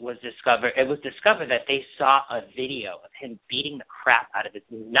 It was discovered that they saw a video of him beating the crap out of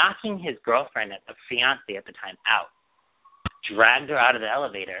knocking his girlfriend, the fiance at the time, out. Dragged her out of the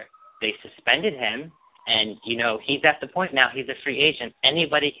elevator. They suspended him, and, he's at the point now, he's a free agent.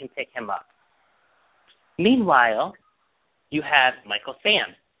 Anybody can pick him up. Meanwhile, you have Michael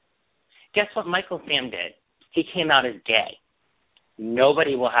Sam. Guess what Michael Sam did? He came out as gay.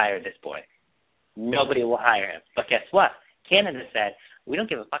 Nobody will hire this boy. Nobody will hire him. But guess what? Canada said, we don't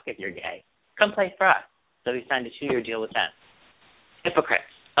give a fuck if you're gay. Come play for us. So he signed a 2-year deal with them. Hypocrites.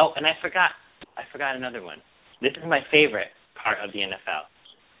 Oh, and I forgot another one. This is my favorite part of the NFL.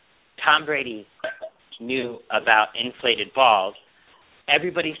 Tom Brady knew about inflated balls,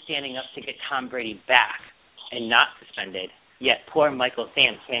 everybody's standing up to get Tom Brady back and not suspended, yet poor Michael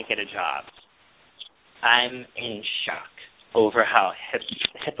Sam can't get a job. I'm in shock over how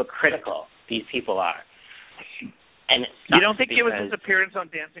hypocritical these people are. And you don't think it was his appearance on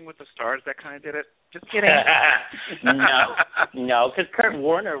Dancing with the Stars that kind of did it? Just kidding. No, because Kurt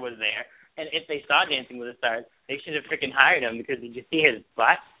Warner was there. And if they saw Dancing with the Stars, they should have freaking hired him, because did you see his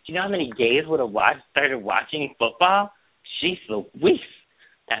butt? Do you know how many gays would have started watching football? Jeez Louise.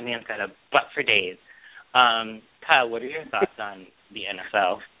 That man's got a butt for days. Kyle, what are your thoughts on the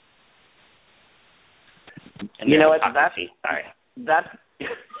NFL? You know what? That's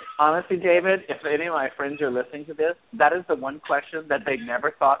honestly, David, if any of my friends are listening to this, that is the one question that they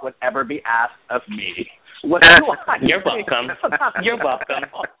never thought would ever be asked of me. What do you want? You're welcome. You're welcome.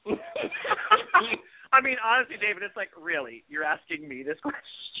 I mean, honestly, David, it's like, really, you're asking me this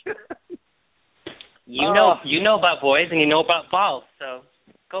question? You know about boys and you know about balls, so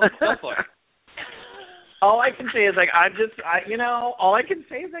go for it. All I can say is, like, all I can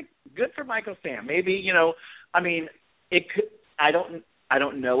say is, like, good for Michael Sam. Maybe, I mean, it could. I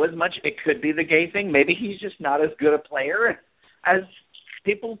don't know as much. It could be the gay thing. Maybe he's just not as good a player as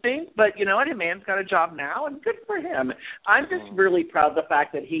people think. But you know what? A man's got a job now, and good for him. I'm just really proud of the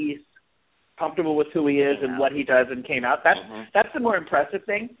fact that he's comfortable with who he is and what he does and came out. That's the more impressive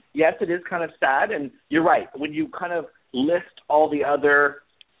thing. Yes, it is kind of sad, and you're right. When you kind of list all the other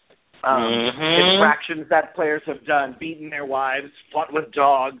infractions that players have done, beaten their wives, fought with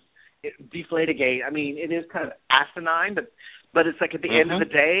dogs, Deflategate. I mean, it is kind of asinine, but it's like at the end of the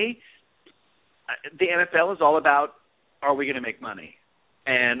day, the NFL is all about, are we going to make money?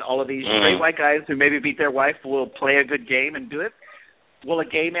 And all of these straight white guys who maybe beat their wife will play a good game and do it. Will a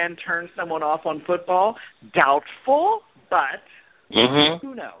gay man turn someone off on football? Doubtful, but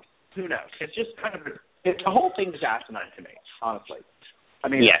who knows? Who knows? It's just kind of the whole thing is asinine to me, honestly. I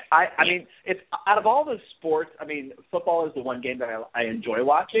mean, I mean, it's out of all the sports. I mean, football is the one game that I enjoy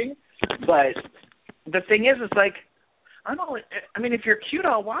watching. But the thing is, it's like, I mean, if you're cute,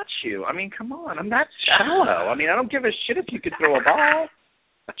 I'll watch you. I mean, come on, I'm not shallow. I mean, I don't give a shit if you could throw a ball.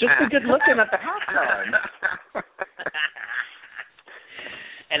 Just be good looking at the halftime.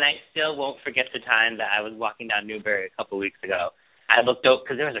 And I still won't forget the time that I was walking down Newbury a couple of weeks ago. I looked out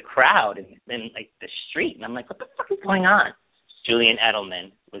because there was a crowd in like the street, and I'm like, what the fuck is going on? Julian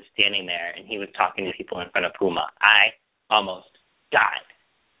Edelman was standing there, and he was talking to people in front of Puma. I almost died.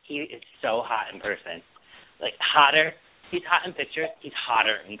 He is so hot in person. Like, hotter. He's hot in pictures. He's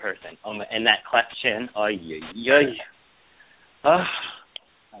hotter in person. And that cleft chin. Oh,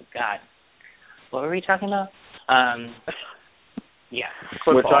 my God. What were we talking about? Yeah.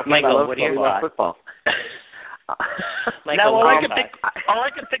 We're talking Michael, about what are your thoughts? Football. Michael, all I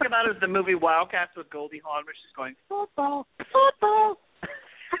can think about is the movie Wildcats with Goldie Hawn, where she's going, football.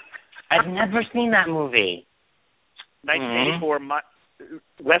 I've never seen that movie. 1984,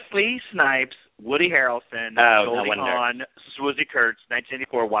 Wesley Snipes, Woody Harrelson, Goldie Hawn, Swoosie Kurtz,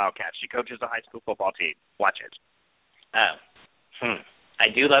 1984 Wildcats. She coaches a high school football team. Watch it. Oh. I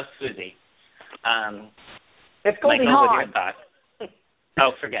do love Swoosie. It's Goldie Michael, Hawn. what are your thoughts?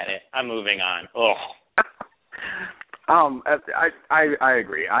 Oh, forget it. I'm moving on. Oh. I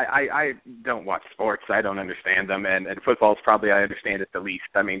agree. I don't watch sports. I don't understand them, and football's probably I understand it the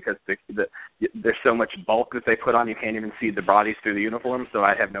least. I mean, because there's so much bulk that they put on, you can't even see the bodies through the uniform. So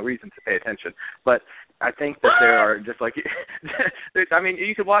I have no reason to pay attention. But I think that there are just like, I mean,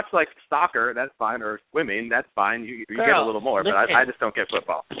 you could watch like soccer, that's fine, or swimming, that's fine. You get a little more, but I just don't get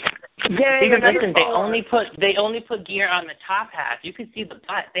football. Listen, they only put gear on the top half. You can see the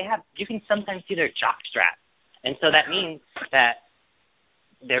butt. You can sometimes see their jock strap. And so that means that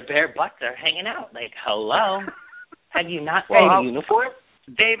their bare butts are hanging out. Like, hello? Have you not seen a uniform?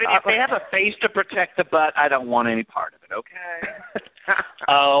 David, if they have a face to protect the butt, I don't want any part of it, okay?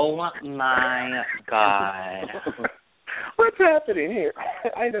 Oh, my God. What's happening here?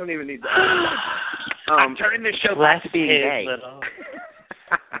 I don't even need that. I'm turning this show back to being gay.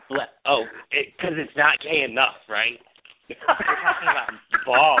 Because it's not gay enough, right? We're talking about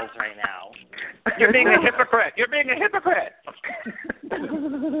balls right now. You're being a hypocrite.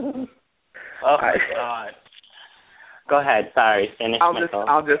 Oh my God. Go ahead. Sorry. Finish.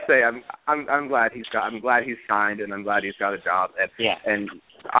 I'll just say I'm glad he's signed, and I'm glad he's got a job. And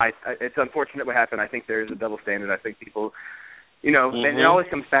it's unfortunate what happened. I think there is a double standard. I think people, and it always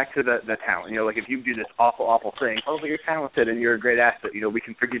comes back to the talent. Like if you do this awful thing, but you're talented and you're a great athlete. We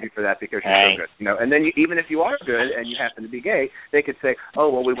can forgive you for that because you're so good. And then even if you are good and you happen to be gay, they could say, oh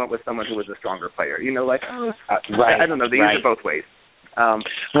well, we went with someone who was a stronger player. I don't know. They use it both ways.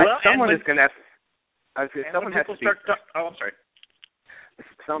 Someone is going to have. Someone has to be. I'm sorry.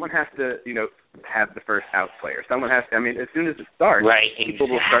 Someone has to, have the first out player. Someone has to. I mean, as soon as it starts, people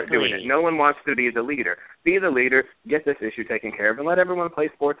will start doing it. No one wants to be the leader. Be the leader. Get this issue taken care of, and let everyone play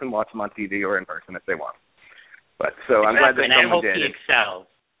sports and watch them on TV or in person if they want. But I'm glad that someone did. And I hope he excels.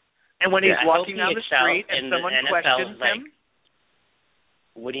 And when he's walking down the street and someone questions him,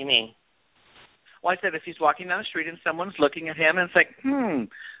 what do you mean? Well, I said if he's walking down the street and someone's looking at him and it's like,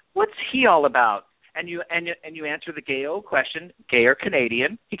 what's he all about? And you answer the gay old question, gay or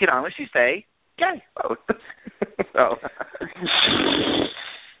Canadian, he can honestly say, gay. Oh.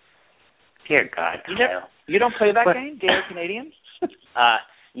 Dear God, you don't play that game, gay or Canadian?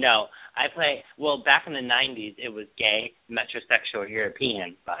 No. I play, back in the 90s, it was gay, metrosexual,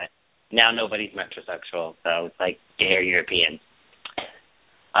 European, but now nobody's metrosexual, so it's like gay or European.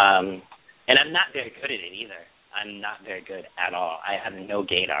 And I'm not very good at it either. I'm not very good at all. I have no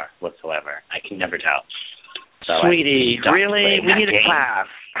gaydar whatsoever. I can never tell. So Sweetie, really? We need a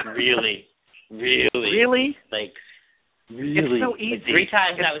class. Really? Really? Like, really? It's so easy. Like 3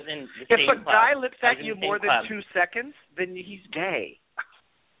 times I was in the same club. If a guy looks at you more than 2 seconds, then he's gay.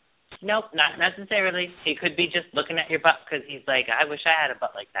 Nope, not necessarily. He could be just looking at your butt because he's like, I wish I had a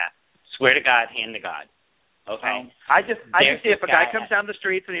butt like that. Swear to God, hand to God. Okay. I just see if a guy comes down the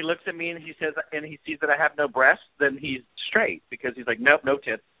streets and he looks at me and he says and he sees that I have no breasts, then he's straight because he's like, nope, no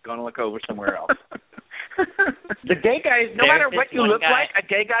tits. Going to look over somewhere else. The gay guys, no matter what you look like, a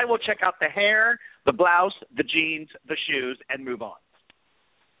gay guy will check out the hair, the blouse, the jeans, the shoes, and move on.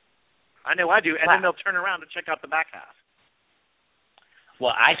 I know I do, and then they'll turn around and check out the back half.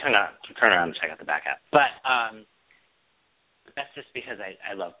 Well, I turn around and check out the back half, but that's just because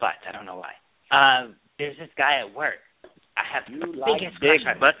I love butts. I don't know why. There's this guy at work. I have the biggest big crush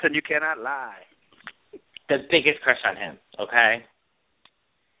on him. butts, and you cannot lie. The biggest crush on him. Okay.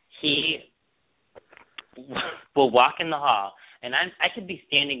 He will walk in the hall, and I could be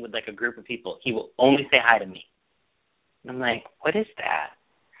standing with like a group of people. He will only say hi to me. And I'm like, what is that?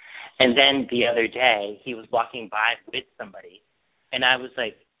 And then the other day, he was walking by with somebody. And I was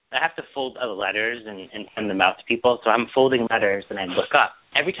like, I have to fold other letters and send them out to people. So I'm folding letters, and I look up.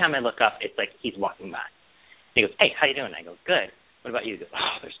 Every time I look up, it's like he's walking by. He goes, hey, how you doing? I go, good. What about you? He goes,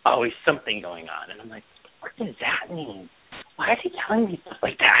 there's always something going on. And I'm like, what does that mean? Why is he telling me stuff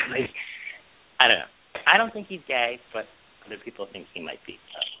like that? Like, I don't know. I don't think he's gay, but other people think he might be.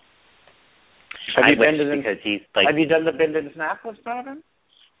 Have you done the bend and snap with him?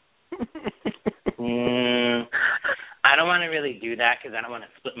 I don't want to really do that because I don't want to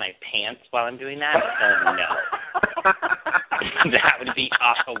split my pants while I'm doing that. So no, that would be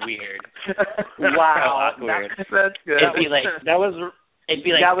awful weird. Wow, so awkward. That's good. It'd be like that was Ben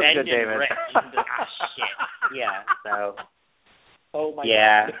good, David. Shit. Yeah. So. Oh my God.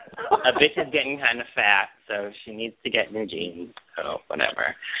 Yeah, a bitch is getting kind of fat, so she needs to get new jeans. So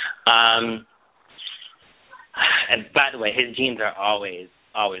whatever. And by the way, his jeans are always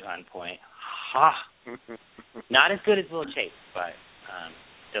on point. Not as good as Will Chase, but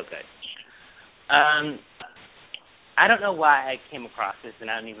still good. I don't know why I came across this, and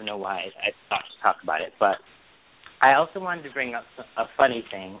I don't even know why I thought to talk about it, but I also wanted to bring up a funny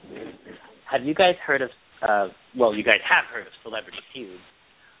thing. Have you guys heard of, you guys have heard of Celebrity Feuds.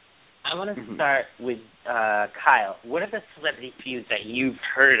 I want to start with Kyle. What are the celebrity feuds that you've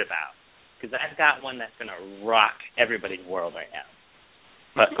heard about? Because I've got one that's going to rock everybody's world right now.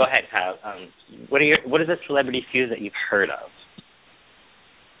 But go ahead, Kyle. What are the celebrity feuds that you've heard of?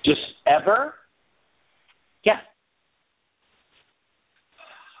 Just ever? Yeah.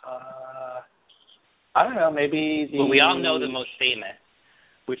 I don't know. Maybe Well, we all know the most famous,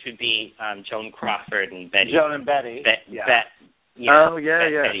 which would be Joan Crawford and Betty. Joan and Betty. Yeah.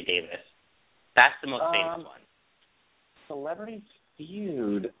 Betty Davis. That's the most famous one. Celebrity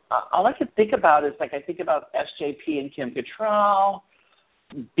feud. All I can think about is I think about SJP and Kim Cattrall.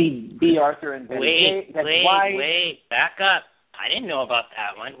 B. Arthur and Betty. Wait, back up. I didn't know about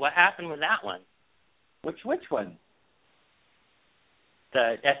that one. What happened with that one? Which one?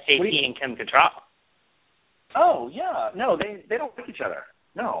 The SJP and Kim Cattrall. Oh, yeah. No, they don't like each other.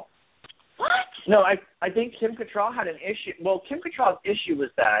 No. What? No, I think Kim Cattrall had an issue. Well, Kim Cattrall's issue was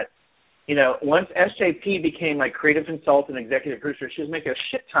that, once SJP became creative consultant, executive producer, she was making a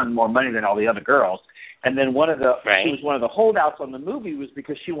shit ton more money than all the other girls. And then she was one of the holdouts on the movie was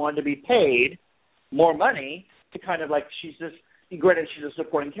because she wanted to be paid more money to kind of granted she's a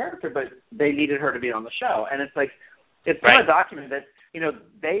supporting character, but they needed her to be on the show. And it's it's kind of documented that,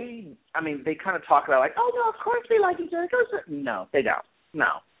 they kind of talk about oh no, of course we like each other. No, they don't.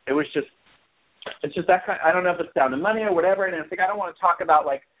 No. It was just It's just that kind. I don't know if it's down to money or whatever. And it's like I don't want to talk about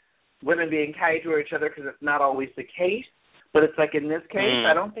like women being kind to each other because it's not always the case. But it's like in this case,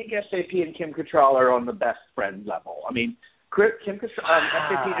 I don't think SJP and Kim Cattrall are on the best friend level. I mean, Kim Cattrall,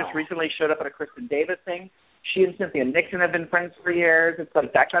 SJP just recently showed up at a Kristen Davis thing. She and Cynthia Nixon have been friends for years. It's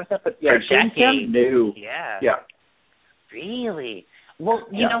like that kind of stuff. But yeah, Kim, no. Yeah. Really? Well,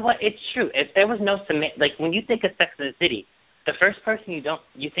 you know what? It's true. If there was no like when you think of Sex and the City, the first person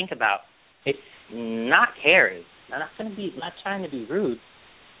you think about, it's not Carrie. I'm not trying to be rude,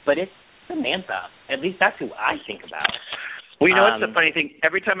 but it's Samantha. At least that's who I think about. Well, you know what's the funny thing?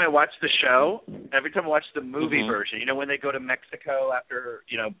 Every time I watch the show, every time I watch the movie version, you know, when they go to Mexico after,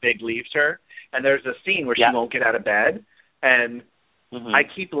 you know, Big leaves her, and there's a scene where she won't get out of bed, and I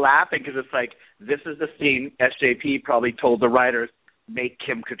keep laughing because it's like, this is the scene SJP probably told the writers, make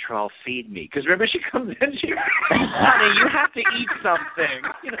Kim Cattrall feed me. Because remember, she comes in, honey, you have to eat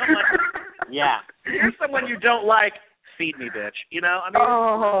something. You know, like, here's someone you don't like, feed me, bitch. You know, I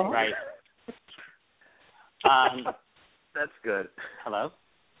mean, right. That's good. Hello?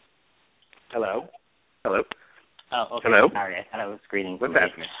 Hello? Oh, okay. Hello? Sorry, I thought I was greeting. What's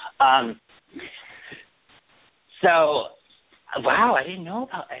happening? So, wow, I didn't know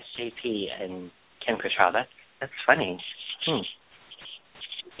about SJP and Kim Cattrall. That's funny.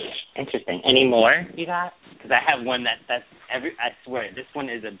 Interesting. Any more you got? Because I have one that's I swear, this one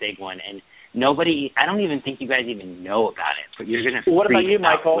is a big one, and I don't even think you guys even know about it, but you're going to What about you,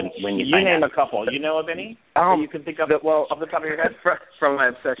 Michael? When you name out. a couple. You know of any? You can think of off the top of your head? From my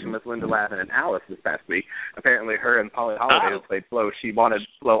obsession with Linda Lavin and Alice this past week, apparently her and Polly Holiday who played Flo, she wanted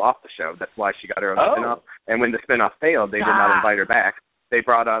Flo off the show. That's why she got her own spinoff. And when the spinoff failed, they did not invite her back. They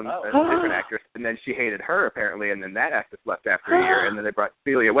brought on a different actress, and then she hated her, apparently, and then that actress left after a year, and then they brought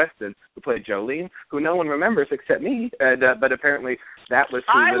Celia Weston, who played Jolene, who no one remembers except me, and but apparently that was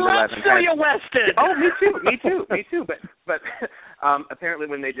who Linda Lavin had. Celia Weston! Oh, me too, but apparently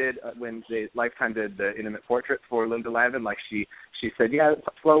when Lifetime did the intimate portraits for Linda Lavin, like she said,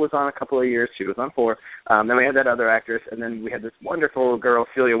 Flo was on a couple of years, she was on 4, then we had that other actress, and then we had this wonderful girl,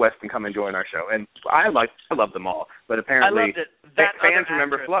 Celia Weston, come and join our show, and I love them all, but apparently I loved it. That fans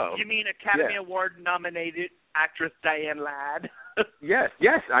remember Flo. You mean Academy Award nominated actress Diane Ladd?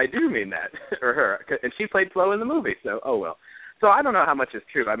 Yes, I do mean that, or her, and she played Flo in the movie, so oh well. So I don't know how much is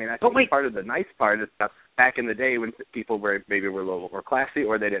true. I mean, I think part of the nice part is that back in the day when people were a little more classy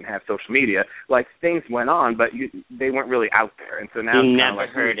or they didn't have social media, like things went on, but they weren't really out there. And so now you it's never like,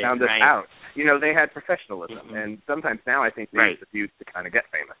 heard it, found this out. You know, they had professionalism, and sometimes now I think they use the feud to kind of get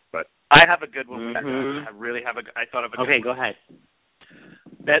famous. But I have a good one. I really have I thought of a good one. Okay, go ahead.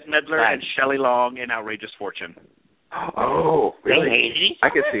 Bette Midler and Shelley Long in Outrageous Fortune. Oh, really? They hated each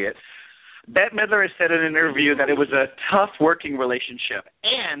other? I could see it. Bette Midler has said in an interview that it was a tough working relationship.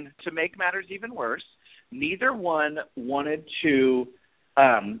 And to make matters even worse, neither one wanted to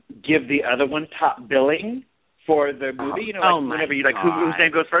give the other one top billing for the movie. You know, like whenever you whose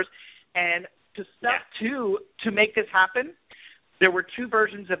name goes first. And to make this happen, there were 2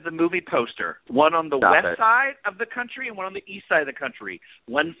 versions of the movie poster. One on the west side of the country and one on the east side of the country.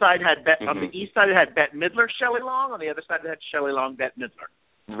 One side had on the east side it had Bette Midler, Shelley Long. On the other side it had Shelley Long, Bette Midler.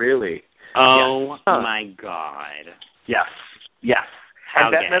 Really? Oh my God! Yes.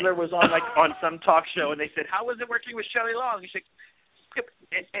 And Bette Midler was on some talk show, and they said, "How was it working with Shelley Long?" She said,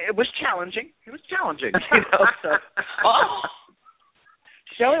 "It was challenging. It was challenging." You know, so.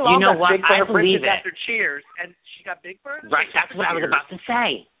 Shelley Long got big for her Bridges after Cheers, and she got big for it. Right, that's what I was about to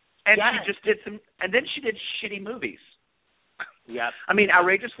say. And she just did and then she did shitty movies. Yep. I mean,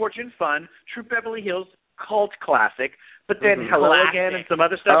 Outrageous Fortune, fun. True Beverly Hills, cult classic. But then Hello Again and some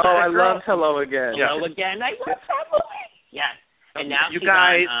other stuff. Oh, I love Hello Again. Hello Again. I love that movie. Yes. And now you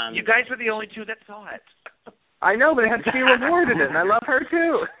guys were the only 2 that saw it. I know, but it had Sheila Ward in it, and I love her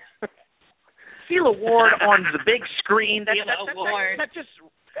too. Sheila Ward on the big screen. That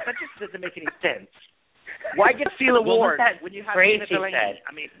just doesn't make any sense. Why get Sheila Ward when you have Tina Delaney?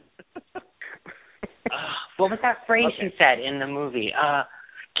 I mean, what was that phrase she said in the movie?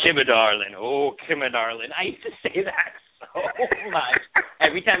 Kimma darling, Kimma darling. I used to say that so much.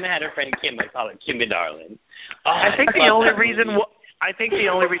 Every time I had a friend Kim, I call her Kimma darling. I think the only reason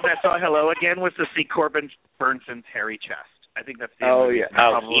I saw Hello Again was to see Corbin Burnson's hairy chest. I think that's the only reason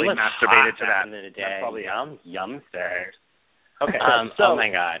I probably masturbated to that. Probably yum, sir. Okay. Oh my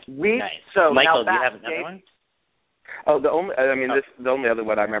God. Nice. So Michael, do you have another one? Oh, the only other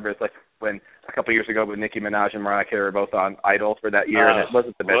one I remember is like when a couple of years ago when Nicki Minaj and Mariah Carey were both on Idol for that year, and it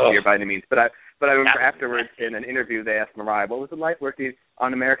wasn't the best year by any means. But I remember afterwards in an interview they asked Mariah, what was it like working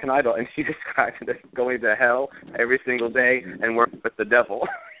on American Idol? And she described it as going to hell every single day and working with the devil.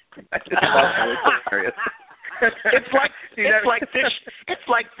 I just thought that was hilarious. It's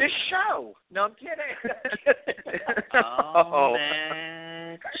like this show. No, I'm kidding. Oh,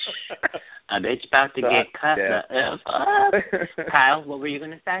 man. A bitch about to get cut the F up. Kyle, what were you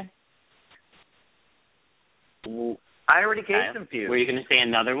going to say? I already gave Kyle, some views. Were you going to say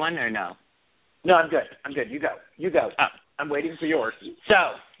another one or no? No, I'm good. You go. Oh. I'm waiting for yours. So,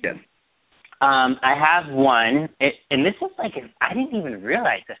 yes. I have one, and this is like, I didn't even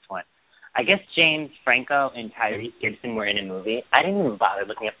realize this one. I guess James Franco and Tyrese Gibson were in a movie. I didn't even bother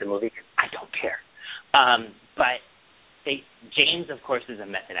looking up the movie because I don't care. But James, of course, is a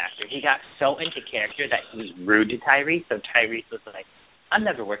method actor. He got so into character that he was rude to Tyrese, so Tyrese was like, I'm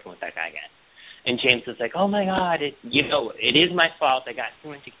never working with that guy again. And James was like, oh, my God, it is my fault. I got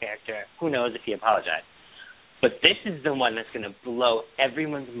too into character. Who knows if he apologized. But this is the one that's going to blow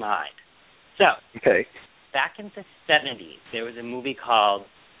everyone's mind. So, back in the 70s, there was a movie called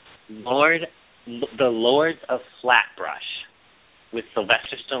The Lords of Flatbush with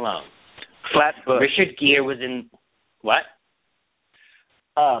Sylvester Stallone. Flatbush. Richard Gere was in what?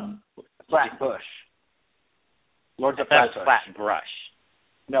 Flatbush. Lords of Flatbush. Flatbush. Flatbush.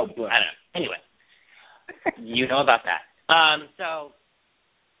 No, Bush. I don't know. Anyway, you know about that. So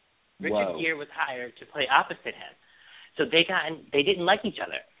Richard Gere was hired to play opposite him. So they didn't like each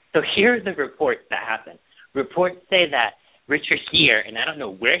other. So here are the reports that happened. Reports say that Richard Gere, and I don't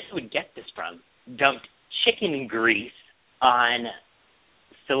know where he would get this from, dumped chicken grease on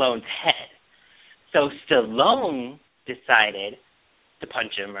Stallone's head. So Stallone decided to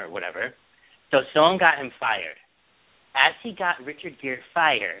punch him or whatever. So Stallone got him fired. As he got Richard Gere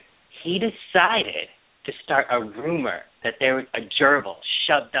fired, he decided to start a rumor that there was a gerbil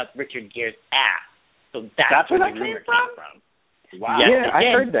shoved up Richard Gere's ass. So that's where the rumor came from. Wow. Yes, Yeah,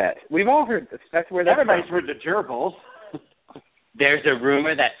 I heard that. We've all heard this. That's where everybody's heard the gerbils. There's a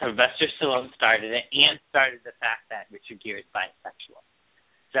rumor that Sylvester Stallone started it and started the fact that Richard Gere is bisexual.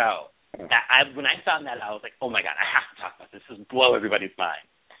 So when I found that out, I was like, oh, my God, I have to talk about this. This will blow everybody's mind.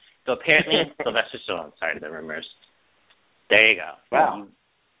 So apparently Sylvester Stallone started the rumors. There you go. Wow.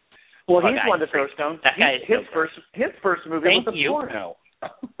 Well, he's one to throw stones. That guy is his first movie was a porno.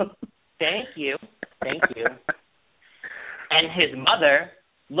 Thank you. And his mother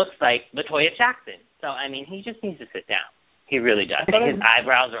looks like LaToya Jackson. So, I mean, he just needs to sit down. He really does. His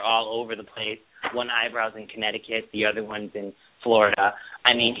eyebrows are all over the place. One eyebrow's in Connecticut. The other one's in Florida.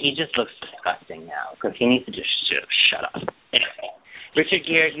 I mean, he just looks disgusting now because he needs to just shut up. Anyway, Richard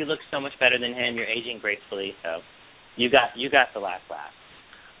Gere, you look so much better than him. You're aging gracefully, so you got the last laugh.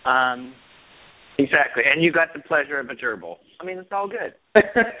 Exactly, and you got the pleasure of a gerbil. I mean, it's all good.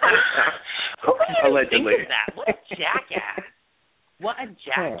 Who would think Allegedly. of that? What a jackass. What a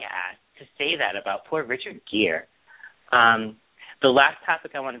jackass to say that about poor Richard Gere. The last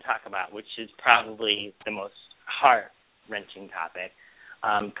topic I want to talk about, which is probably the most heart-wrenching topic,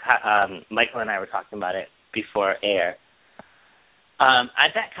 Michael and I were talking about it before air. I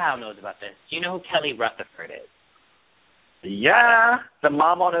bet Kyle knows about this. Do you know who Kelly Rutherford is? Yeah, the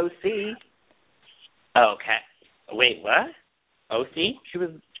mom on OC. Okay. Wait, what? OC? She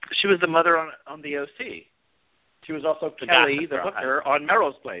was the mother on the OC. She was also Kelly, the hooker, on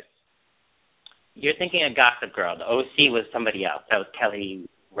Melrose Place. You're thinking of Gossip Girl. The OC was somebody else. That was Kelly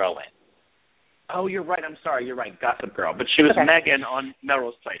Rowan. Oh, you're right. I'm sorry. You're right. Gossip Girl. But she was Megan on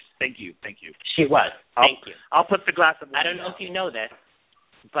Melrose Place. Thank you. She was. Thank you. I'll put the glass of wine I don't know if you know this,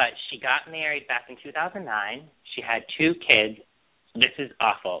 but she got married back in 2009. She had 2 kids. This is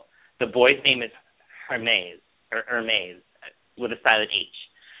awful. The boy's name is Hermes, with a silent H.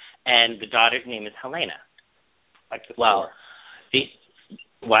 And the daughter's name is Helena. Like the store.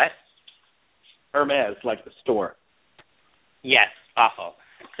 What? Hermes, like the store. Yes, awful.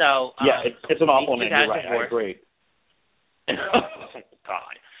 So yeah, it's an awful name. You're right. I agree. Oh,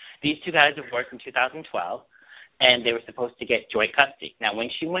 God. These 2 guys divorced in 2012, and they were supposed to get joint custody. Now, when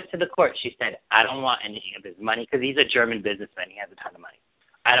she went to the court, she said, I don't want any of his money, because he's a German businessman. He has a ton of money.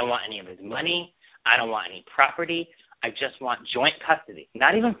 I don't want any of his money. I don't want any property. I just want joint custody.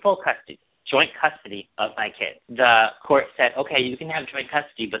 Not even full custody. Joint custody of my kids. The court said, okay, you can have joint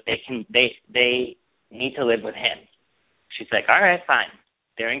custody, but they need to live with him. She's like, all right, fine.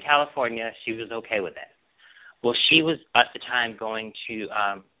 They're in California. She was okay with it. Well, she was at the time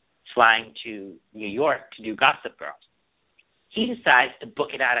flying to New York to do Gossip Girl. He decides to book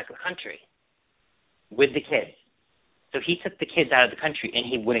it out of the country with the kids. So he took the kids out of the country, and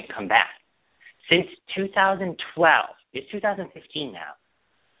he wouldn't come back. Since 2012, it's 2015 now,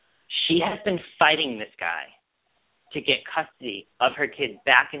 she has been fighting this guy to get custody of her kids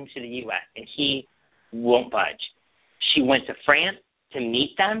back into the U.S., and he won't budge. She went to France. to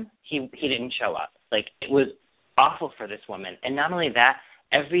meet them, he didn't show up. Like, it was awful for this woman. And not only that,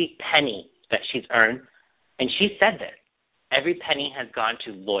 every penny that she's earned, and she said this, every penny has gone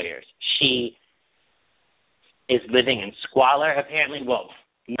to lawyers. She is living in squalor, apparently. Well,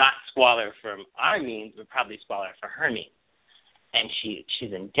 not squalor from our means, but probably squalor for her means. And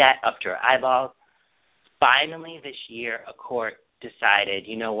she's in debt up to her eyeballs. Finally, this year, a court decided,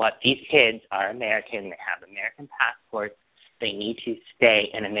 you know what, these kids are American. They have American passports. They need to stay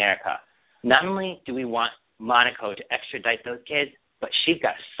in America. Not only do we want Monaco to extradite those kids, but she's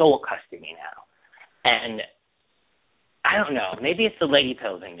got sole custody now. And I don't know, maybe it's the lady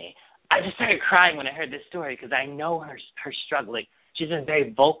pills in me. I just started crying when I heard this story because I know her struggling. She's been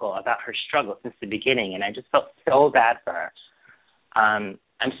very vocal about her struggle since the beginning, and I just felt so bad for her. I'm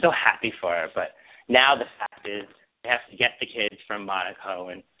so happy for her, but now the fact is they have to get the kids from Monaco,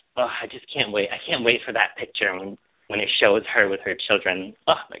 and I just can't wait. I can't wait for that picture when it shows her with her children.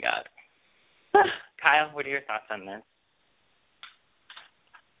 Oh, my God. Kyle, what are your thoughts on this?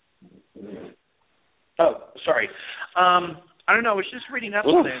 Oh, sorry. I don't know. I was just reading up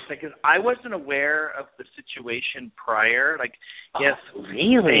on this because I wasn't aware of the situation prior. Like, yes,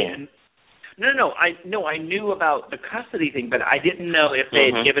 really? No. I knew about the custody thing, but I didn't know if they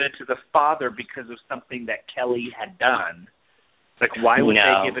had given it to the father because of something that Kelly had done. Like, why would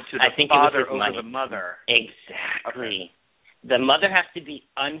they give it to the father over the mother? Exactly. Okay. The mother has to be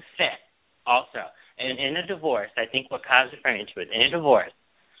unfit also. And in a divorce, I think what Kyle's referring to is in a divorce,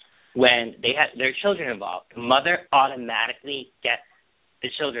 when they have their children involved, the mother automatically gets the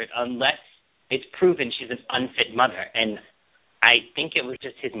children unless it's proven she's an unfit mother. And I think it was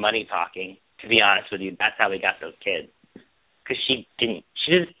just his money talking, to be honest with you. That's how he got those kids. Because she didn't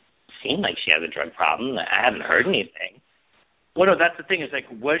seem like she has a drug problem. I haven't heard anything. Well, no, that's the thing. Is like,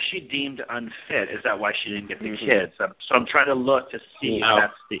 was she deemed unfit? Is that why she didn't get the kids? So I'm trying to look to see if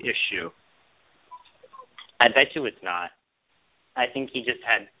that's the issue. I bet you it's not. I think he just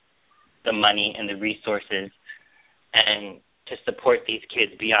had the money and the resources and to support these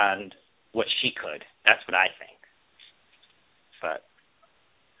kids beyond what she could. That's what I think. But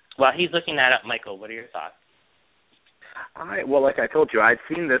while he's looking that up, Michael, what are your thoughts? Well, like I told you, I'd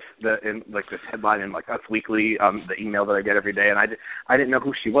seen this this headline in like Us Weekly, the email that I get every day, and I didn't know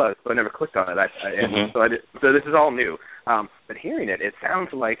who she was, so I never clicked on it. So this is all new. But hearing it sounds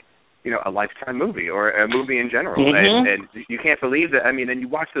like, you know, a Lifetime movie or a movie in general. And you can't believe that. I mean, and you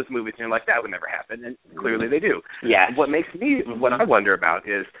watch those movies and you're like, that would never happen. And clearly they do. Yeah. What makes me, what I wonder about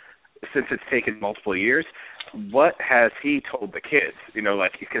is, since it's taken multiple years, what has he told the kids? You know,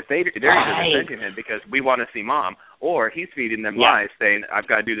 like, because they're either defending him because we want to see mom, or he's feeding them lies saying, I've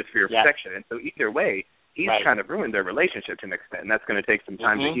got to do this for your protection. And so either way, he's kind of ruined their relationship to an extent, and that's going to take some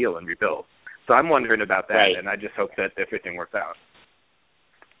time to heal and rebuild. So I'm wondering about that, and I just hope that everything works out.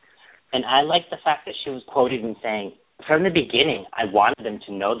 And I like the fact that she was quoted in saying, from the beginning, I wanted them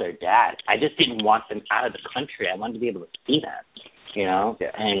to know their dad. I just didn't want them out of the country. I wanted to be able to see them, you know?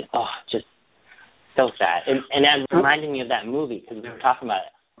 Yeah. And, just so sad. And that reminded me of that movie, because we were talking about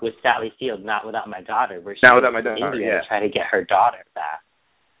it with Sally Field, Not Without My Daughter, where she was in India to try to get her daughter back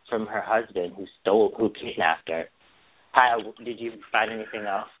from her husband who kidnapped her. Kyle, did you find anything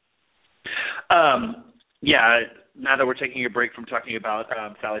else? Yeah, now that we're taking a break from talking about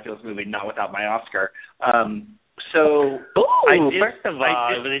Sally Field's movie, Not Without My Oscar. First of all,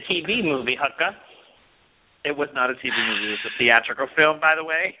 it was a TV movie, Hucka. It was not a TV movie. It was a theatrical film, by the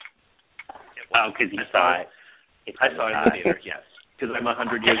way. Oh, because you saw it. I saw it in the theater, yes, because I'm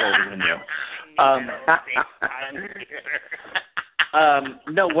 100 years older than you.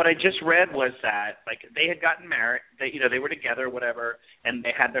 No, what I just read was that, like, they had gotten married, they were together, whatever, and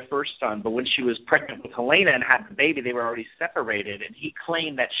they had their first son. But when she was pregnant with Helena and had the baby, they were already separated, and he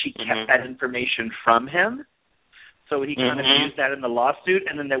claimed that she kept that information from him. So he kind of used that in the lawsuit,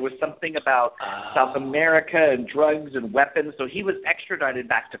 and then there was something about South America and drugs and weapons. So he was extradited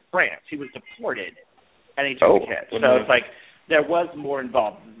back to France. He was deported, and he took the kids. So it's like there was more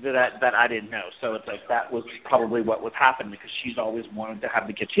involved that I didn't know. So it's like that was probably what was happening, because she's always wanted to have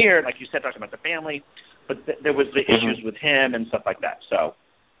the kids here. Like you said, talking about the family, but there was the issues with him and stuff like that. So,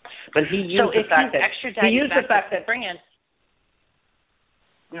 but he used the fact that France.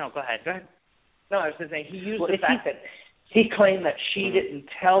 No, go ahead. No, I was just saying he used the fact that he claimed that she didn't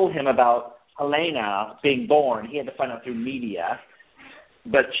tell him about Helena being born. He had to find out through media.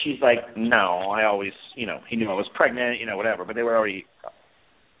 But she's like, no, I always, he knew I was pregnant, whatever. But they were already.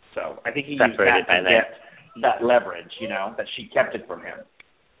 So I think he used that to get that leverage, that she kept it from him.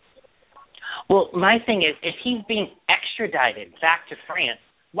 Well, my thing is, if he's being extradited back to France,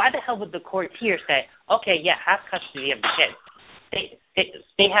 why the hell would the court here say, okay, have custody of the kids?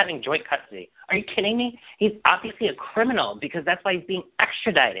 stay having joint custody. Are you kidding me? He's obviously a criminal because that's why he's being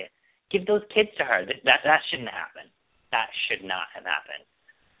extradited. Give those kids to her. That shouldn't happen. That should not have happened.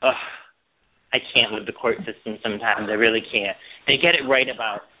 Ugh. I can't with the court system sometimes. I really can't. They get it right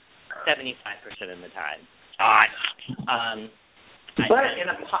about 75% of the time. But in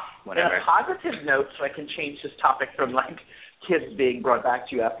a positive note, so I can change this topic from like kids being brought back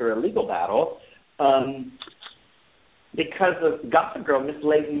to you after a legal battle, because of Gossip Girl, Miss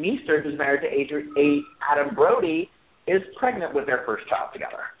Leighton Meester, who's married to Adam Brody, is pregnant with their first child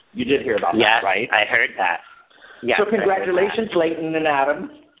together. You did hear about that, right? I heard that. Yes, so congratulations, Leighton and Adam.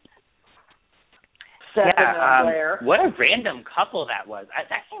 Blair. What a random couple that was.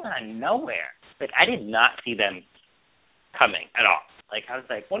 That came out of nowhere. Like, I did not see them coming at all. Like, I was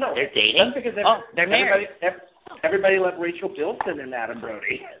like, well, no, they're dating? That's because they're married. Everybody loved Rachel Bilson and Adam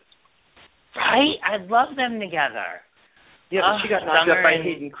Brody. Right? I love them together. Yeah, but she got knocked up by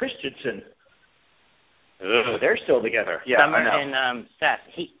Hayden Christensen. Ugh. They're still together. Yeah, Summer and Seth.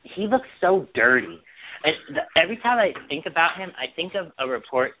 He looks so dirty. And every time I think about him, I think of a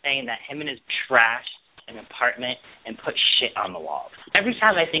report saying that him and his trash an apartment and put shit on the walls. Every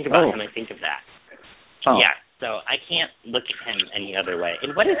time I think about him, I think of that. Oh. Yeah, so I can't look at him any other way.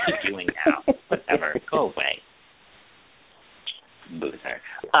 And what is he doing now? Whatever. Go away. Loser.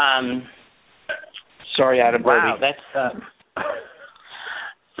 Sorry, Adam Brody. Wow, that's...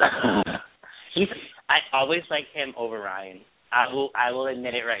 I always like him over Ryan. I will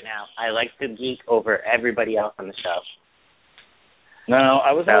admit it right now. I like the geek over everybody else on the show. No,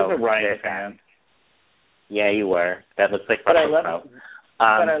 I was always a Ryan fan. Yeah, you were. That looks like. But I love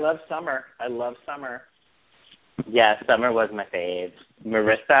Summer. I love Summer. Yeah, Summer was my fave.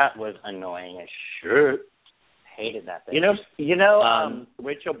 Marissa was annoying as shit. Hated that thing. You know,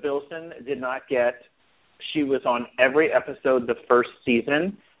 Rachel Bilson did not get. She was on every episode the first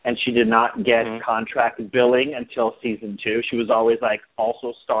season, and she did not get contract billing until season 2. She was always like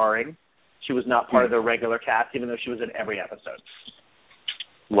also starring. She was not part of the regular cast, even though she was in every episode.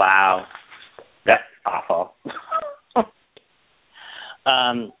 Wow, that's awful.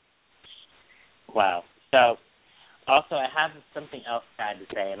 Wow. So, also, I have something else sad to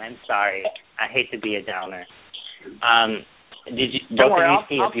say, and I'm sorry. I hate to be a downer. Did you both of you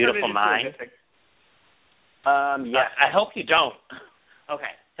see A Beautiful Mind? Yes. I hope you don't.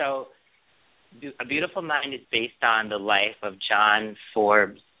 Okay, so A Beautiful Mind is based on the life of John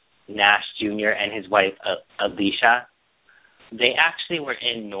Forbes Nash Jr. and his wife, Alicia. They actually were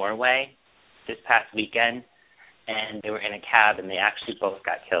in Norway this past weekend, and they were in a cab, and they actually both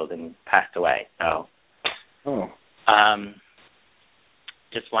got killed and passed away. So,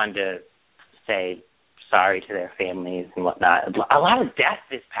 just wanted to say sorry to their families and whatnot. A lot of death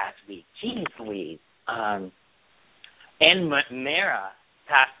this past week. Jeez Louise. And Mara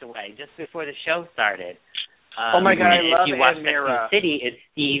passed away just before the show started. Oh my God, I love if you watch Mara. Sex and the City, it's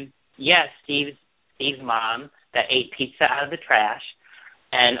Steve's mom that ate pizza out of the trash,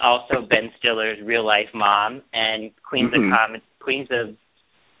 and also Ben Stiller's real life mom, and King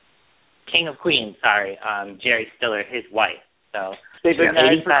of Queens, Jerry Stiller, his wife. So they've been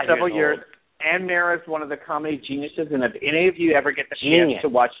married for several years. Ann Mara is one of the comedy geniuses, and if any of you ever get the chance to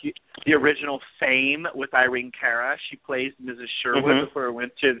watch the original Fame with Irene Cara, she plays Mrs. Sherwood before it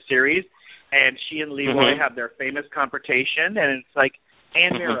went to the series, and she and Leroy have their famous confrontation, and it's like,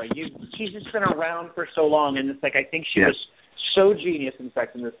 Ann Mara, she's just been around for so long, and it's like, I think she was so genius in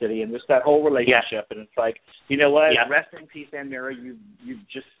Sex and the City, and just that whole relationship, and it's like, you know what, rest in peace, Ann Mara, you've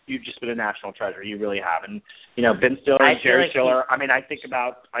just been a national treasure, you really have, and, you know, Ben Stiller and Jerry Stiller, I mean, I think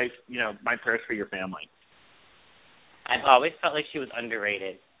about, my prayers for your family. I've always felt like she was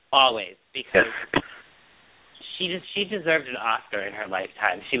underrated, always, because she deserved an Oscar in her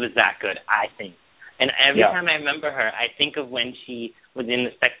lifetime. She was that good, I think. And every time I remember her, I think of when she was in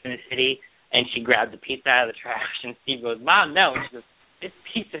the Sex and the City, and she grabbed the pizza out of the trash, and Steve goes, Mom, no. And she goes, this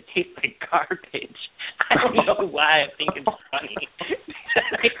pizza tastes like garbage. I don't know why I think it's funny.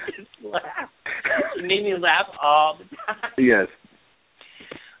 I just laugh. She made me laugh all the time. Yes.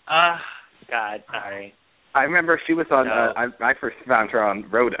 God, sorry. I remember she was on. I first found her on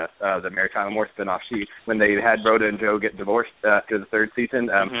Rhoda, the Mary Tyler Moore spinoff. When they had Rhoda and Joe get divorced after the third season,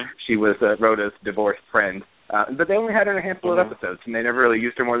 she was Rhoda's divorced friend. But they only had her in a handful of episodes, and they never really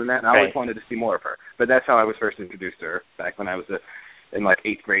used her more than that. And I always wanted to see more of her. But that's how I was first introduced to her back when I was in like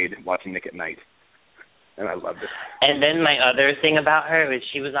 8th grade watching Nick at Night, and I loved it. And then my other thing about her was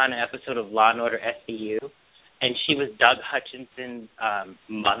she was on an episode of Law and Order SVU, and she was Doug Hutchinson's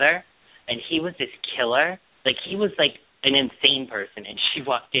mother. And he was this killer. Like, he was, like, an insane person. And she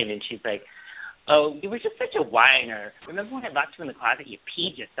walked in, and she's like, oh, you were just such a whiner. Remember when I locked you in the closet, you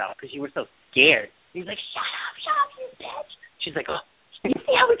peed yourself because you were so scared. He's like, shut up, you bitch. She's like, oh, you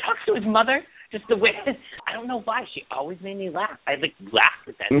see how he talks to his mother? Just the way, I don't know why. She always made me laugh. I, laughed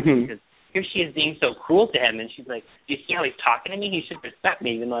at that because here she is being so cruel to him, and she's like, do you see how he's talking to me? He should respect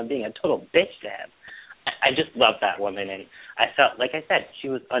me even though I'm being a total bitch to him. I just love that woman, and I felt, like I said, she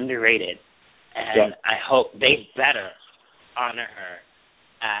was underrated. And I hope they better honor her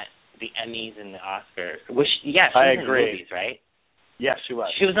at the Emmys and the Oscars. She was in movies, right? Yes, she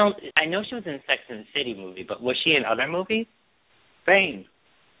was. She was on. I know she was in Sex and the City movie, but was she in other movies? Fame.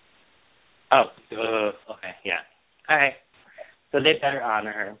 Oh, okay, yeah. All right. So they better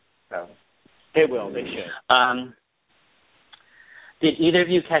honor her. So they will. They should. Did either of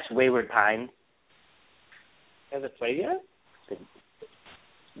you catch Wayward Pines? Has it played yet?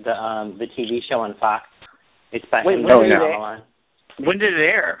 The TV show on Fox. It's by When did it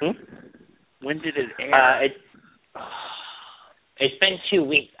air? When did it air? It's been 2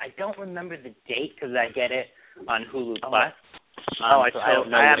 weeks. I don't remember the date because I get it on Hulu Plus. I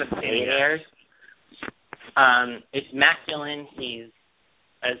haven't when seen it airs. It's Matt Dillon. He's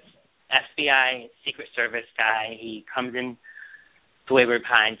an FBI Secret Service guy. He comes in to Wayward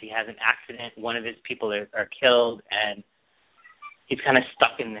Pines. He has an accident. One of his people are killed, and he's kind of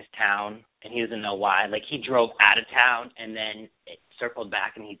stuck in this town, and he doesn't know why. Like, he drove out of town, and then it circled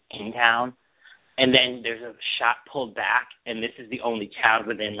back, and he's in town. And then there's a shot pulled back, and this is the only town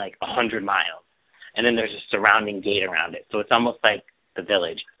within, 100 miles. And then there's a surrounding gate around it. So it's almost like The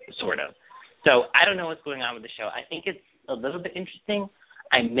Village, sort of. So I don't know what's going on with the show. I think it's a little bit interesting.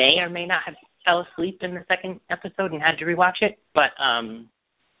 I may or may not have fell asleep in the second episode and had to rewatch it, but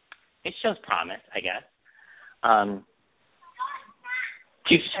it shows promise, I guess.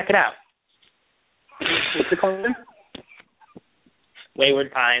 You should check it out. What's it called again?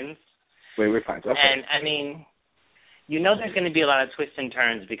 Wayward Pines. Wayward Pines, okay. And, I mean, there's going to be a lot of twists and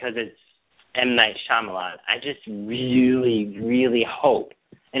turns because it's M. Night Shyamalan. I just really, really hope,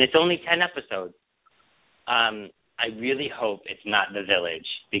 and it's only 10 episodes, I really hope it's not The Village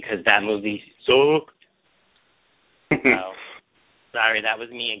because that movie sucked. So, sorry, that was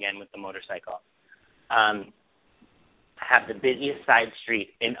me again with the motorcycle. I have the busiest side street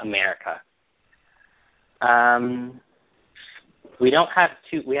in America. We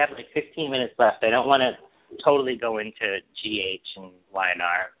have 15 minutes left. I don't want to totally go into GH and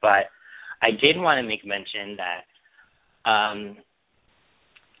YNR, but I did want to make mention that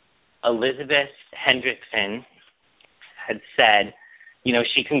Elizabeth Hendrickson had said,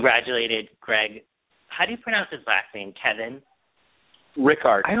 she congratulated Greg. How do you pronounce his last name? Kevin?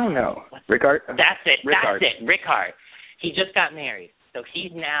 Rickard. I don't know. Rickard? That's it. Rickard. He just got married. So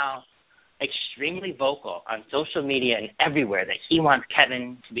he's now extremely vocal on social media and everywhere that he wants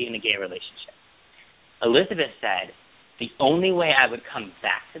Kevin to be in a gay relationship. Elizabeth said, the only way I would come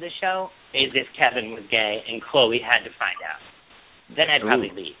back to the show is if Kevin was gay and Chloe had to find out. Then I'd probably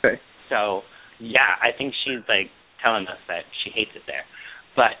leave. Okay. So, yeah, I think she's, telling us that she hates it there.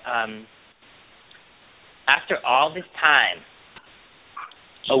 But after all this time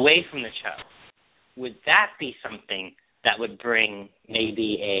away from the show, would that be something that would bring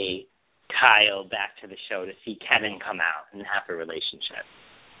maybe a Kyle back to the show to see Kevin come out and have a relationship?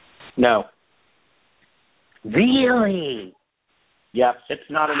 No. Really? Yep, it's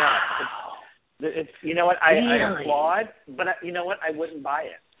not enough. It's you know what, I applaud, but you know what, I wouldn't buy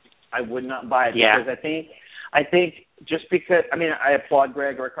it. I would not buy it because I think just because, I applaud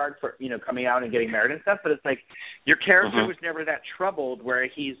Greg Rickard for, coming out and getting married and stuff, but it's like your character was never that troubled where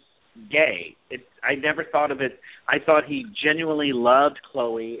he's gay. I never thought of it. I thought he genuinely loved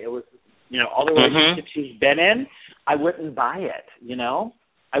Chloe. It was, all the relationships he's been in, I wouldn't buy it,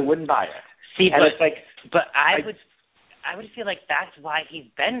 I wouldn't buy it. See, and but, it's like, but I would feel like that's why he's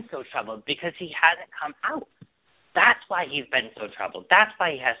been so troubled, because he hasn't come out. That's why he's been so troubled. That's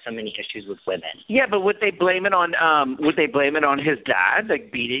why he has so many issues with women. Yeah, but would they blame it on his dad,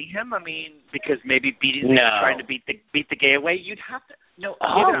 beating him? Because maybe beating him, trying to beat the gay away. You'd have to. No,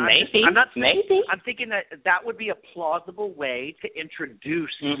 maybe. Maybe. I'm thinking that would be a plausible way to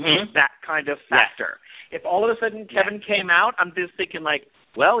introduce that kind of factor. Yeah. If all of a sudden Kevin came out, I'm just thinking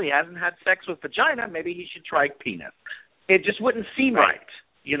he hasn't had sex with vagina, maybe he should try penis. It just wouldn't seem right.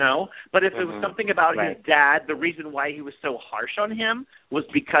 But if it was something about his dad, the reason why he was so harsh on him was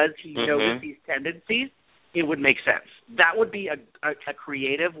because he noticed these tendencies, it would make sense. That would be a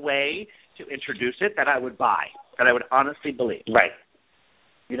creative way to introduce it that I would buy, that I would honestly believe. Right.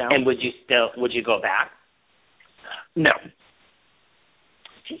 And would you go back? No.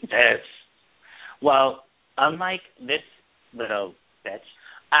 Jesus. Well, unlike this little bitch,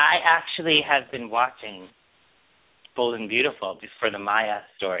 I actually have been watching Bold and Beautiful for the Maya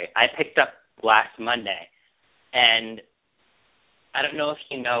story. I picked up last Monday, and I don't know if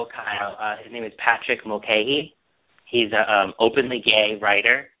you know Kyle. His name is Patrick Mulcahy. He's an openly gay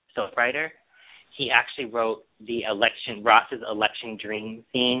writer, soap writer. He actually wrote Ross's election dream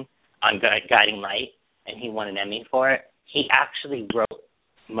scene on Guiding Light, and he won an Emmy for it. He actually wrote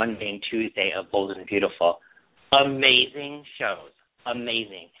Monday and Tuesday of Bold and Beautiful. Amazing shows.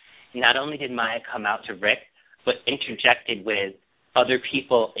 Amazing. Not only did Maya come out to Rick, but interjected with other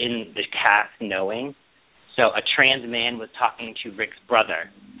people in the cast knowing. So a trans man was talking to Rick's brother,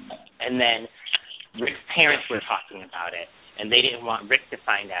 and then Rick's parents were talking about it, and they didn't want Rick to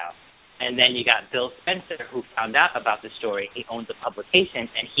find out. And then you got Bill Spencer, who found out about the story. He owns a publication,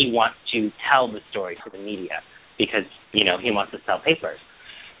 and he wants to tell the story to the media because, he wants to sell papers.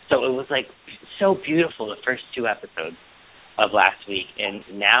 So it was, so beautiful, the first 2 episodes of last week. And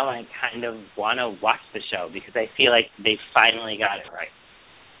now I kind of want to watch the show because I feel like they finally got it right.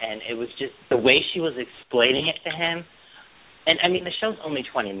 And it was just the way she was explaining it to him. And, the show's only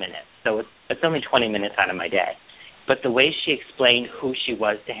 20 minutes, so it's only 20 minutes out of my day. But the way she explained who she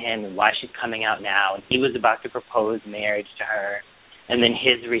was to him and why she's coming out now, and he was about to propose marriage to her, and then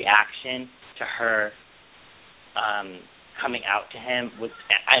his reaction to her coming out to him was,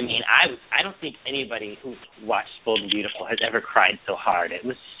 I don't think anybody who watched Bold and Beautiful has ever cried so hard. It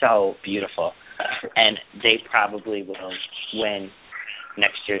was so beautiful. And they probably will win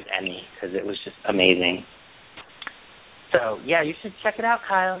next year's Emmy because it was just amazing. So, yeah, you should check it out,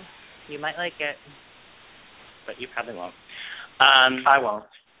 Kyle. You might like it. But you probably won't. I won't.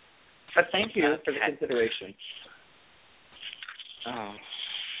 But thank you for the consideration. Oh.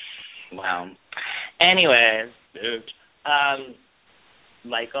 Wow. Anyways,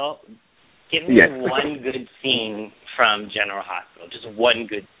 Michael, give me one good scene from General Hospital. Just one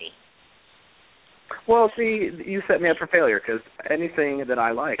good scene. Well, see, you set me up for failure because anything that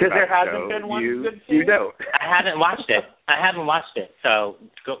I like because there hasn't been one good scene. You don't. I haven't watched it. So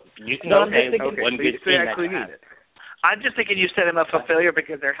you can go say one good scene that you have. I'm just thinking you set him up for failure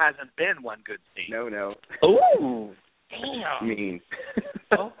because there hasn't been one good scene. No. Ooh, damn. Mean.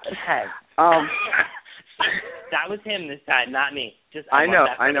 Okay. That was him this time, not me. I know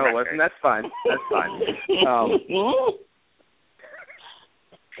it wasn't. That's fine.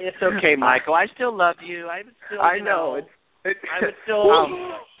 It's okay, Michael. I still love you. I would still. I know. I would still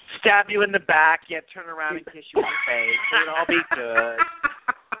stab you in the back, yet turn around and kiss you in the face. It would all be good.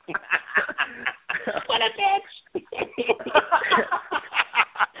 What a bitch!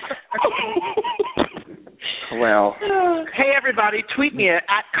 Well. Hey, everybody, tweet me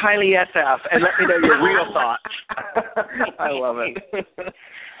at KylieSF and let me know your real thoughts. I love it.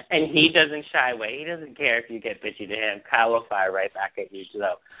 And he doesn't shy away. He doesn't care if you get bitchy to him. Kyle will fire right back at you.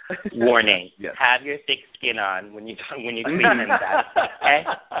 So, warning: yes. Have your thick skin on when you tweet him that. Okay?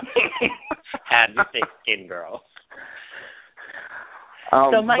 Have your thick skin, girl.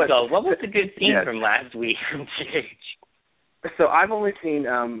 So, Michael, what was the good scene from last week from GH? So I've only seen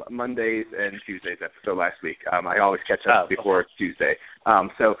Mondays and Tuesdays episode last week. I always catch up before Tuesday.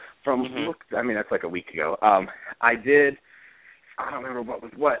 So from that's like a week ago. I don't remember what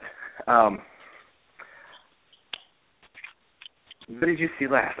was what. What did you see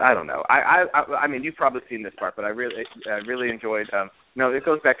last? I don't know. I mean, you've probably seen this part, but I really enjoyed. No, it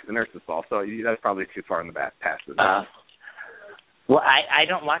goes back to the nurses' ball, so that's probably too far in the past. Well, I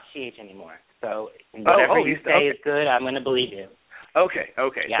don't watch CH anymore, so whatever you say is good. I'm going to believe you. Okay.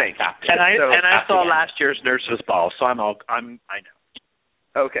 Yeah, thanks. And I saw last year's nurses' ball, so I know.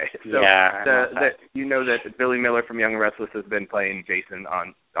 Okay, so you know that Billy Miller from Young and Restless has been playing Jason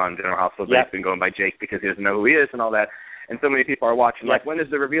on General Hospital. But he's been going by Jake because he doesn't know who he is and all that. And so many people are watching, like, when is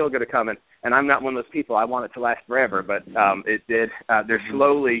the reveal going to come? And I'm not one of those people. I want it to last forever, but it did. They're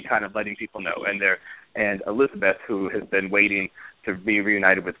slowly kind of letting people know. And Elizabeth, who has been waiting to be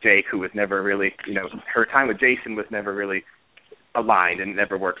reunited with Jake, who was never really, her time with Jason was never really aligned and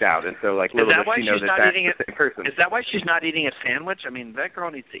never worked out, and so like little does she know that's the same person. Is that why she's not eating a sandwich? I mean, that girl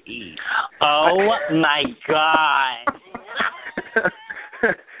needs to eat. Oh my God!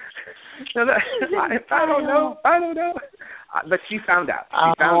 I don't know, but she found out.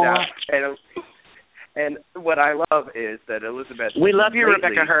 She found out, and what I love is that Elizabeth. We love you,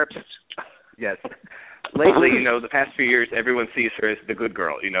 Rebecca Herbst. Yes. Lately, the past few years, everyone sees her as the good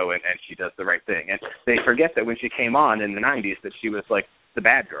girl, and she does the right thing. And they forget that when she came on in the 90s that she was, like, the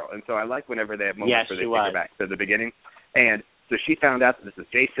bad girl. And so I like whenever they have moments where they take her back to the beginning. And so she found out that this is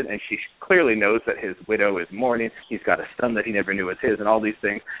Jason, and she clearly knows that his widow is mourning. He's got a son that he never knew was his and all these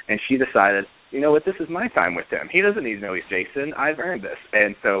things. And she decided you know what, this is my time with him. He doesn't need to know he's Jason. I've earned this.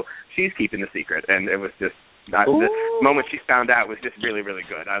 And so she's keeping the secret. And it was just, the moment she found out was just really, really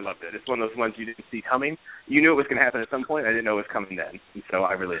good. I loved it. It's one of those ones you didn't see coming. You knew it was going to happen at some point. I didn't know it was coming then. And so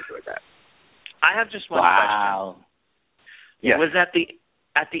I really enjoyed that. I have just one question. Yes. Was at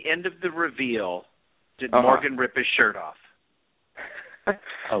the end of the reveal, did Morgan rip his shirt off?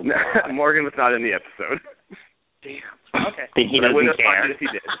 No, Morgan was not in the episode. Damn. Okay. Then he doesn't care. If he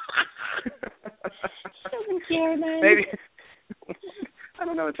did. Doesn't care, man. Maybe. I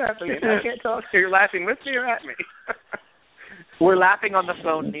don't know what's happening. I can't talk. You're laughing with me or at me? We're laughing on the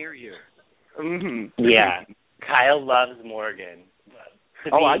phone near you. Mm-hmm. Yeah. Kyle loves Morgan.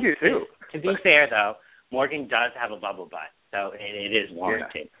 I do too. To be fair, though, Morgan does have a bubble butt, so it is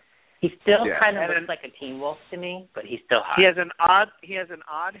warranted. Yeah. He still kind of looks like a Teen Wolf to me, but he's still hot. He has an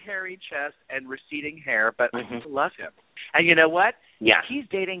odd hairy chest and receding hair, but I love him. And you know what? Yeah. He's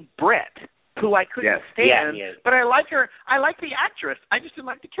dating Britt, who I couldn't stand, but I like her. I like the actress. I just didn't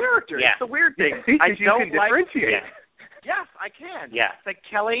like the character. Yeah. It's a weird thing. I don't can differentiate. Yes, I can. Yeah. It's like,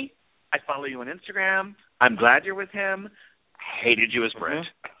 Kelly, I follow you on Instagram. I'm glad you're with him. Hated you as Britt.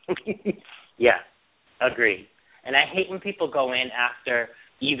 Yeah, agreed. And I hate when people go in after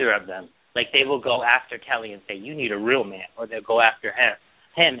either of them. Like, they will go after Kelly and say, you need a real man. Or they'll go after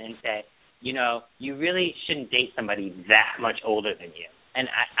him and say, you know, you really shouldn't date somebody that much older than you. And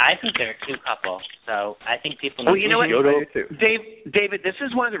I think they're a cute couple. So I think people need you know what? Too. David, this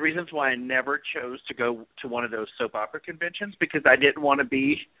is one of the reasons why I never chose to go to one of those soap opera conventions, because I didn't want to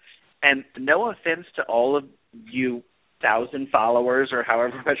be, and no offense to all of you 1,000 followers or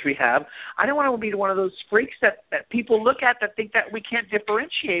however much we have, I don't want to be one of those freaks that people look at that think that we can't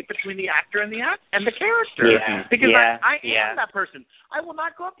differentiate between the actor and the character. Yeah. Because I am that person. I will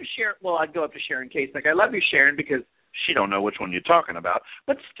not go up to Sharon. Well, I'd go up to Sharon Case. Like, I love you, Sharon, because she don't know which one you're talking about.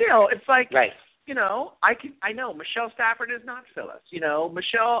 But still, it's like, you know, I know Michelle Stafford is not Phyllis. You know,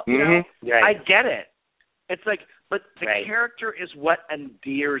 Michelle, you know, I get it. It's like, but the character is what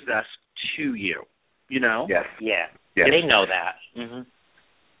endears us to you. You know? Yes. Yeah. Yes. They know that. Mm-hmm.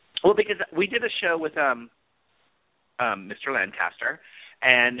 Well, because we did a show with Mr. Lancaster,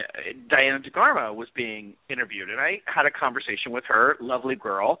 and Diana DeGarmo was being interviewed, and I had a conversation with her, lovely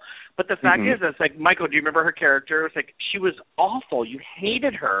girl. But the fact is, it's like, Michael, do you remember her character? It's like, she was awful. You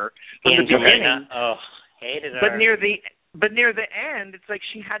hated her from the beginning. Oh, hated her. But near the end, it's like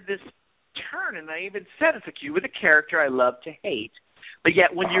she had this turn, and I even said, it's like, you were the character I love to hate. But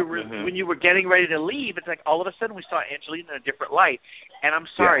yet, when you were getting ready to leave, it's like all of a sudden we saw Angelina in a different light. And I'm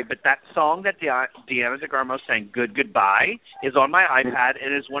sorry, but that song that Deanna DeGarmo sang, "Good Goodbye," is on my iPad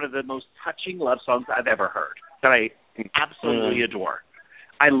and is one of the most touching love songs I've ever heard. That I absolutely adore.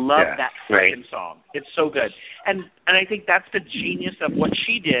 I love that second song. It's so good. And I think that's the genius of what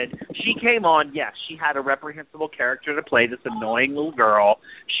she did. She came on, yes, she had a reprehensible character to play, this annoying little girl.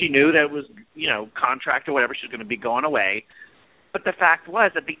 She knew that it was, you know, contract or whatever, she was going to be going away. But the fact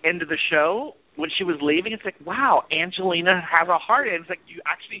was, at the end of the show, when she was leaving, it's like, wow, Angelina has a heart. And it's like, you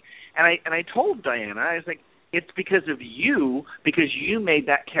actually, and I told Diana, I was like, it's because of you, because you made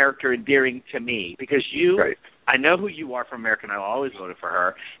that character endearing to me, because you, I know who you are from American Idol, I always voted for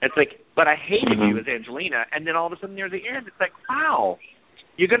her. It's like, but I hated you as Angelina, and then all of a sudden near the end, it's like, wow,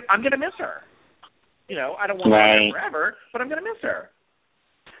 I'm going to miss her. You know, I don't want her forever, but I'm going to miss her.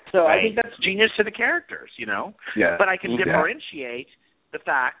 So I think that's genius to the characters, you know. Yeah. But I can differentiate the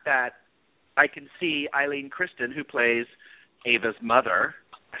fact that I can see Eileen Kristen, who plays Ava's mother.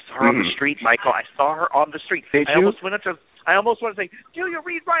 I saw her on the street, Michael. I saw her on the street. I almost wanted to say, Julia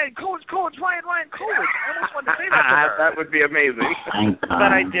Reed Ryan Coolidge, Ryan Coolidge. I almost wanted to say that to her. That would be amazing.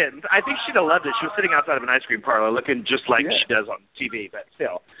 But I didn't. I think she'd have loved it. She was sitting outside of an ice cream parlor looking just like she does on TV, but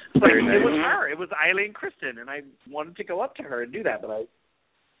still. But it was her. It was Eileen Kristen, and I wanted to go up to her and do that, but I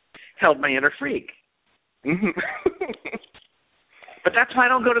held my inner freak. But that's why I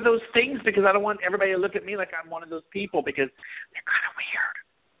don't go to those things, because I don't want everybody to look at me like I'm one of those people, because they're kind of weird.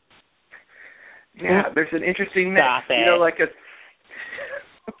 Yeah, there's an interesting mix. You know, like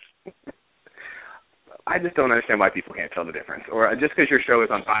I just don't understand why people can't tell the difference. Or just because your show is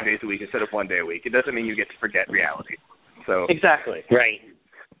on 5 days a week instead of 1 day a week, it doesn't mean you get to forget reality. So exactly. Right.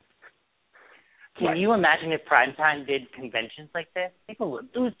 Can you imagine if Primetime did conventions like this? People would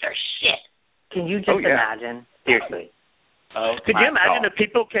lose their shit. Can you just imagine? Seriously. Could you imagine if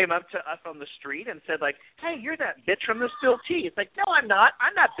people came up to us on the street and said, like, hey, you're that bitch from the Spill Tea? It's like, no, I'm not.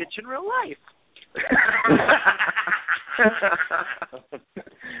 I'm that bitch in real life.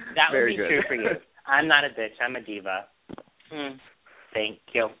 That would be true for you. I'm not a bitch. I'm a diva. Thank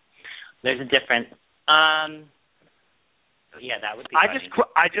you. There's a difference. Yeah, that would be I funny.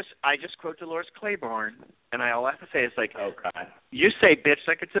 just quote Dolores Claiborne, and all I have to say is like, oh God. You say bitch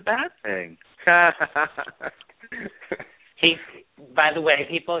like it's a bad thing. By the way,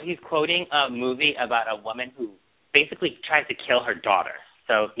 people, he's quoting a movie about a woman who basically tries to kill her daughter.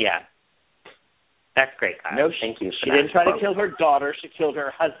 So yeah, that's great, Kyle. No, thank you. She didn't try to kill her daughter. She killed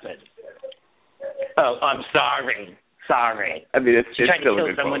her husband. Oh, I'm sorry. I mean, it's she tried to still kill a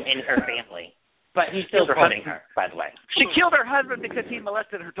good someone quote. in her family, but he's still quoting her. By the way, she killed her husband because he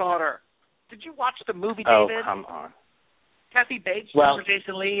molested her daughter. Did you watch the movie, oh, David? come on. Kathy Bates Well, for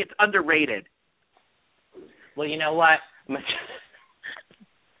Jason Lee. It's underrated. Well, you know what? I'm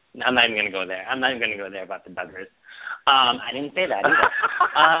not even going to go there. I'm not even going to go there about the Duggars. I didn't say that either.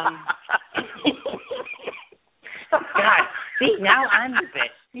 God, see, now I'm the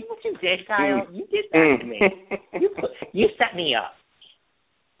bitch. See what you did, Kyle? You did that to me. You set me up.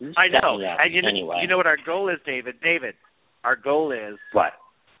 I know. And anyway. You know what our goal is, David? David, our goal is what?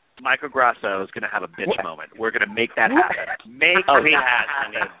 Michael Grasso is going to have a bitch moment. We're going to make that happen. He has,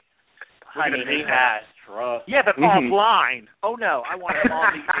 honey. He has. Trust. Yeah, but offline. Oh, no. I want it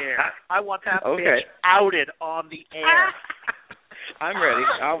on the air. I want that bitch outed on the air. I'm ready.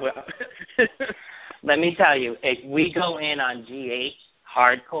 Let me tell you, if we go in on GH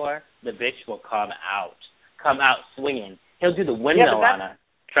hardcore, the bitch will come out swinging. He'll do the windmill on her.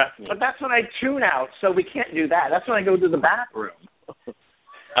 Trust me. But that's when I tune out, so we can't do that. That's when I go to the bathroom.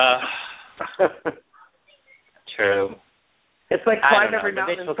 True. It's like Climb Every The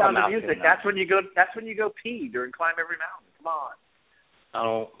Mountain bitch and will come Sound of out Music. soon, That's when you go pee during Climb Every Mountain. Come on.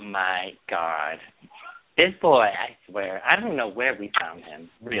 Oh my God. This boy, I swear, I don't know where we found him.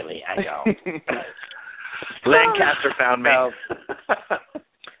 Really, I don't. Lancaster found me.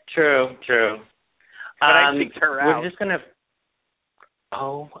 True. But I kicked her out. We're just going to...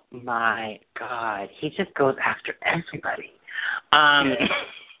 Oh, my God. He just goes after everybody.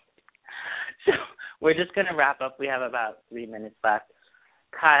 So we're just going to wrap up. We have about 3 minutes left.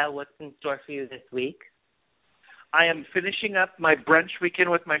 Kyle, what's in store for you this week? I am finishing up my brunch weekend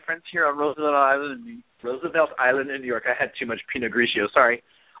with my friends here on Roosevelt Island in New York. I had too much Pinot Grigio. Sorry.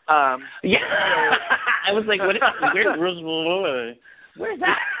 Yeah. I was like, where's Roosevelt? Where's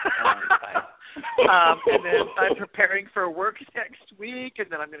that? And then I'm preparing for work next week, and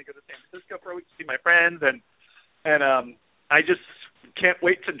then I'm going to go to San Francisco for a week to see my friends, and I just can't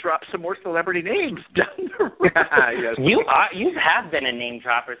wait to drop some more celebrity names down the road. Yes. You have been a name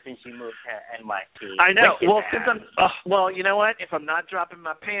dropper since you moved to NYC. I know. Well, since well, you know what? If I'm not dropping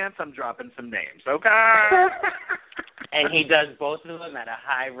my pants, I'm dropping some names. Okay. And he does both of them at a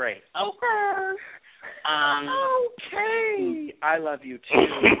high rate. Okay. Okay. I love you too.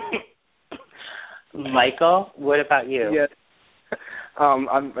 Michael, what about you? Yes. I'm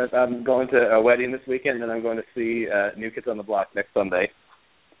going to a wedding this weekend, and I'm going to see New Kids on the Block next Sunday.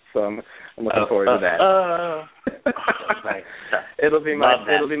 So I'm looking forward to that. Right. It'll be my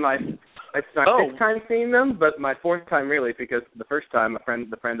it's my fifth time seeing them, but my fourth time really, because the first time the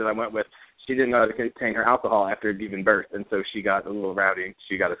friend that I went with, she didn't know how to contain her alcohol after giving birth, and so she got a little rowdy and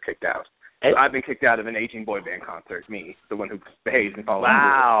she got us kicked out. So I've been kicked out of an aging boy band concert, me, the one who behaves and follows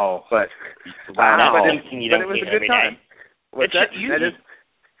rules. But it was a good time.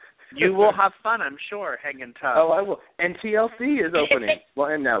 You will have fun, I'm sure, hanging tough. Oh, I will. And TLC is opening. Well,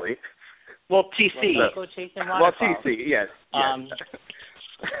 and Nelly. Well, TC. Well, TC, yes.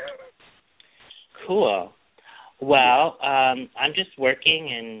 Cool. Well, I'm just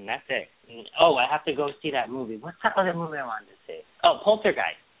working, and that's it. Oh, I have to go see that movie. What's that other movie I wanted to see? Oh,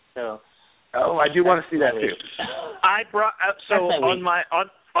 Poltergeist. So. Oh, I do want to see that too. I brought on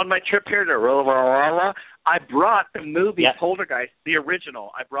my trip here to Rolla, I brought the movie Poltergeist, the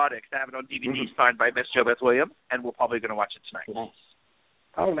original. I brought it because I have it on DVD signed by Miss Jo Beth Williams, and we're probably going to watch it tonight. Nice.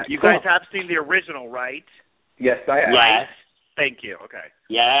 Oh, nice. You guys have seen the original, right? Yes, I have. Yes. Thank you. Okay.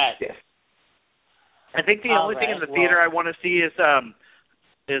 Yes. I think the only thing in the theater I want to see is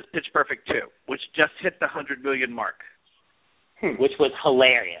Pitch Perfect 2, which just hit the 100 million mark. Which was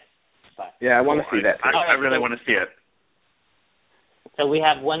hilarious. But, yeah, I want to see that. I really want to see it. So we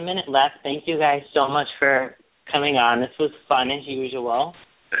have 1 minute left. Thank you guys so much for coming on. This was fun as usual.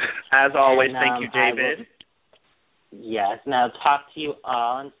 As always, thank you, David. Yes, and I'll talk to you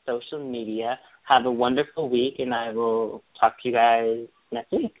all on social media. Have a wonderful week, and I will talk to you guys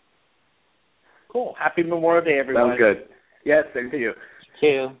next week. Cool. Happy Memorial Day, everyone. Sounds good. Yes, same to you.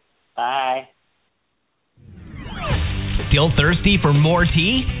 You too. Bye. Still thirsty for more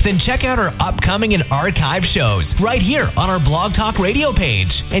tea? Then check out our upcoming and archive shows right here on our Blog Talk Radio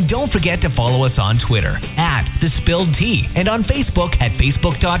page. And don't forget to follow us on Twitter @TheSpilledTea and on Facebook at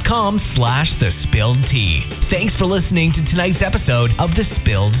facebook.com/TheSpilledTea. Thanks for listening to tonight's episode of The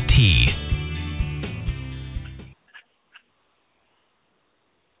Spilled Tea.